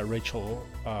still that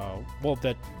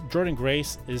that Jordan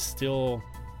Grace is still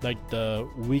like the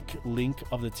weak link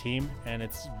of the team, and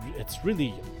it's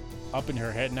really up in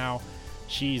her head now.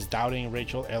 She's doubting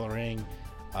Rachel Ellering.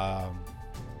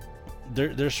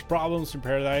 There's problems in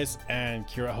Paradise, and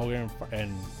Kiera Hogan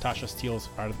and Tasha Steelz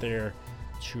are there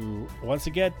to once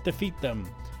again defeat them,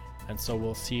 and so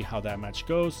we'll see how that match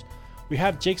goes. We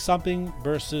have Jake Something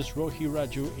versus Rohi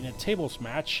Raju in a tables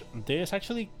match. This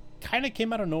actually kind of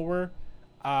came out of nowhere.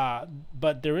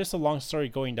 But there is a long story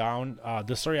going down.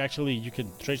 The story actually, you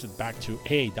can trace it back to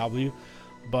AAW,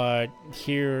 but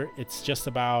here it's just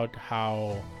about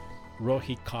how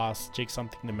Rohi cost Jake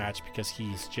Something the match because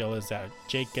he's jealous that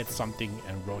Jake gets something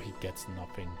and Rohi gets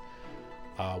nothing.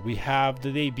 We have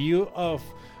the debut of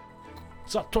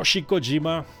Satoshi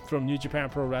Kojima from New Japan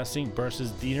Pro Wrestling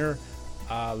versus Diener.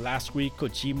 Last week,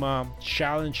 Kojima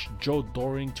challenged Joe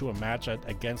Doring to a match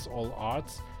Against All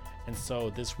Odds. And so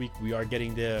this week we are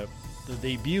getting the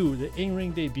debut, the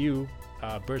in-ring debut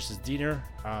versus Diener,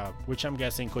 which I'm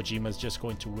guessing Kojima is just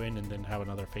going to win and then have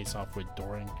another face-off with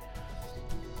Doring.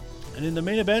 And in the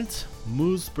main event,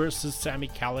 Moose versus Sami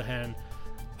Callihan.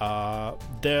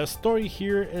 The story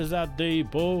here is that they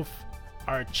both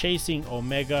are chasing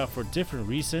Omega for different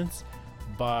reasons,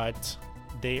 but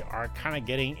they are kind of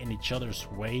getting in each other's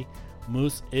way.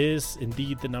 Moose is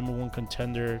indeed the number one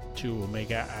contender to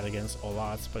Omega at Against All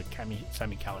Odds, but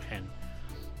Sami Callihan,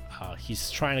 he's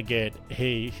trying to get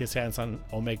his hands on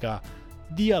Omega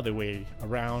the other way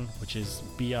around, which is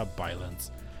via violence.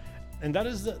 And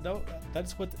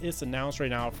that's what is announced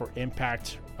right now for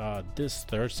Impact this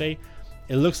Thursday.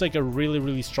 It looks like a really,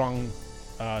 really strong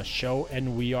show,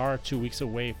 and we are 2 weeks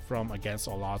away from Against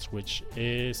All Odds, which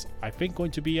is, I think,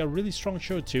 going to be a really strong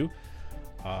show too.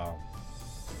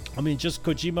 I mean, just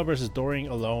Kojima versus Doring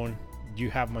alone, you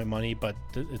have my money, but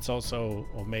it's also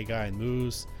Omega and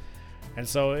Moose. And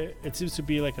so it seems to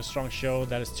be like a strong show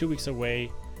that is 2 weeks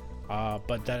away.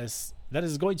 But that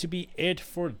is going to be it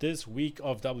for this week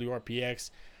of WRPX.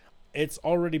 It's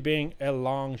already been a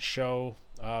long show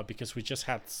because we just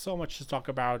had so much to talk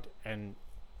about. And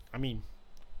I mean,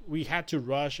 we had to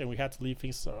rush and we had to leave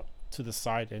things to the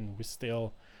side, and we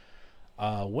still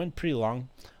went pretty long.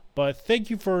 But thank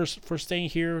you for staying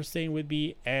here, staying with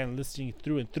me, and listening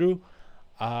through and through.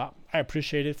 I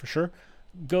appreciate it for sure.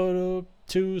 Go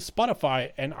to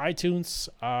Spotify and iTunes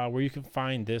where you can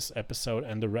find this episode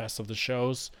and the rest of the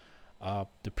shows.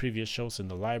 the previous shows in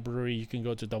the library. You can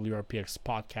go to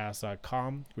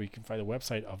wrpxpodcast.com where you can find the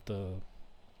website of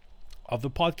the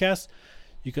podcast.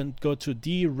 You can go to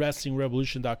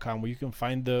thewrestlingrevolution.com where you can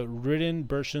find the written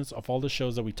versions of all the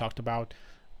shows that we talked about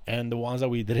and the ones that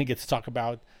we didn't get to talk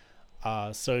about.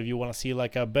 So if you want to see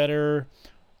like a better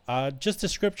just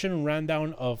description and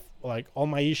rundown of like all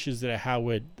my issues that I have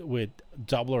with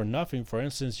Double or Nothing, for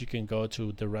instance, you can go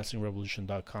to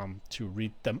thewrestlingrevolution.com to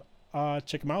read them.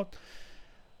 Check them out.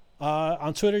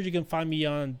 On Twitter, you can find me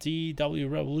on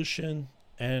DWRevolution.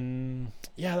 And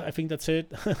yeah, I think that's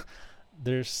it.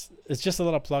 It's just a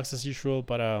lot of plugs as usual,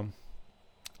 but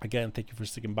again, thank you for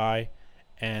sticking by,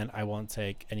 and I won't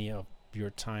take any of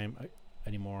your time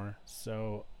anymore,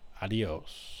 so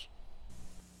adios.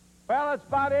 Well, that's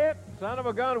about it. Son of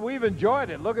a gun, we've enjoyed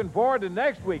it. Looking forward to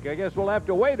next week. I guess we'll have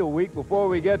to wait a week before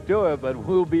we get to it, but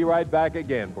we'll be right back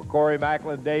again. For Corey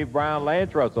Macklin, Dave Brown,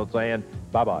 Lance Russell saying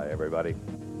bye-bye, everybody.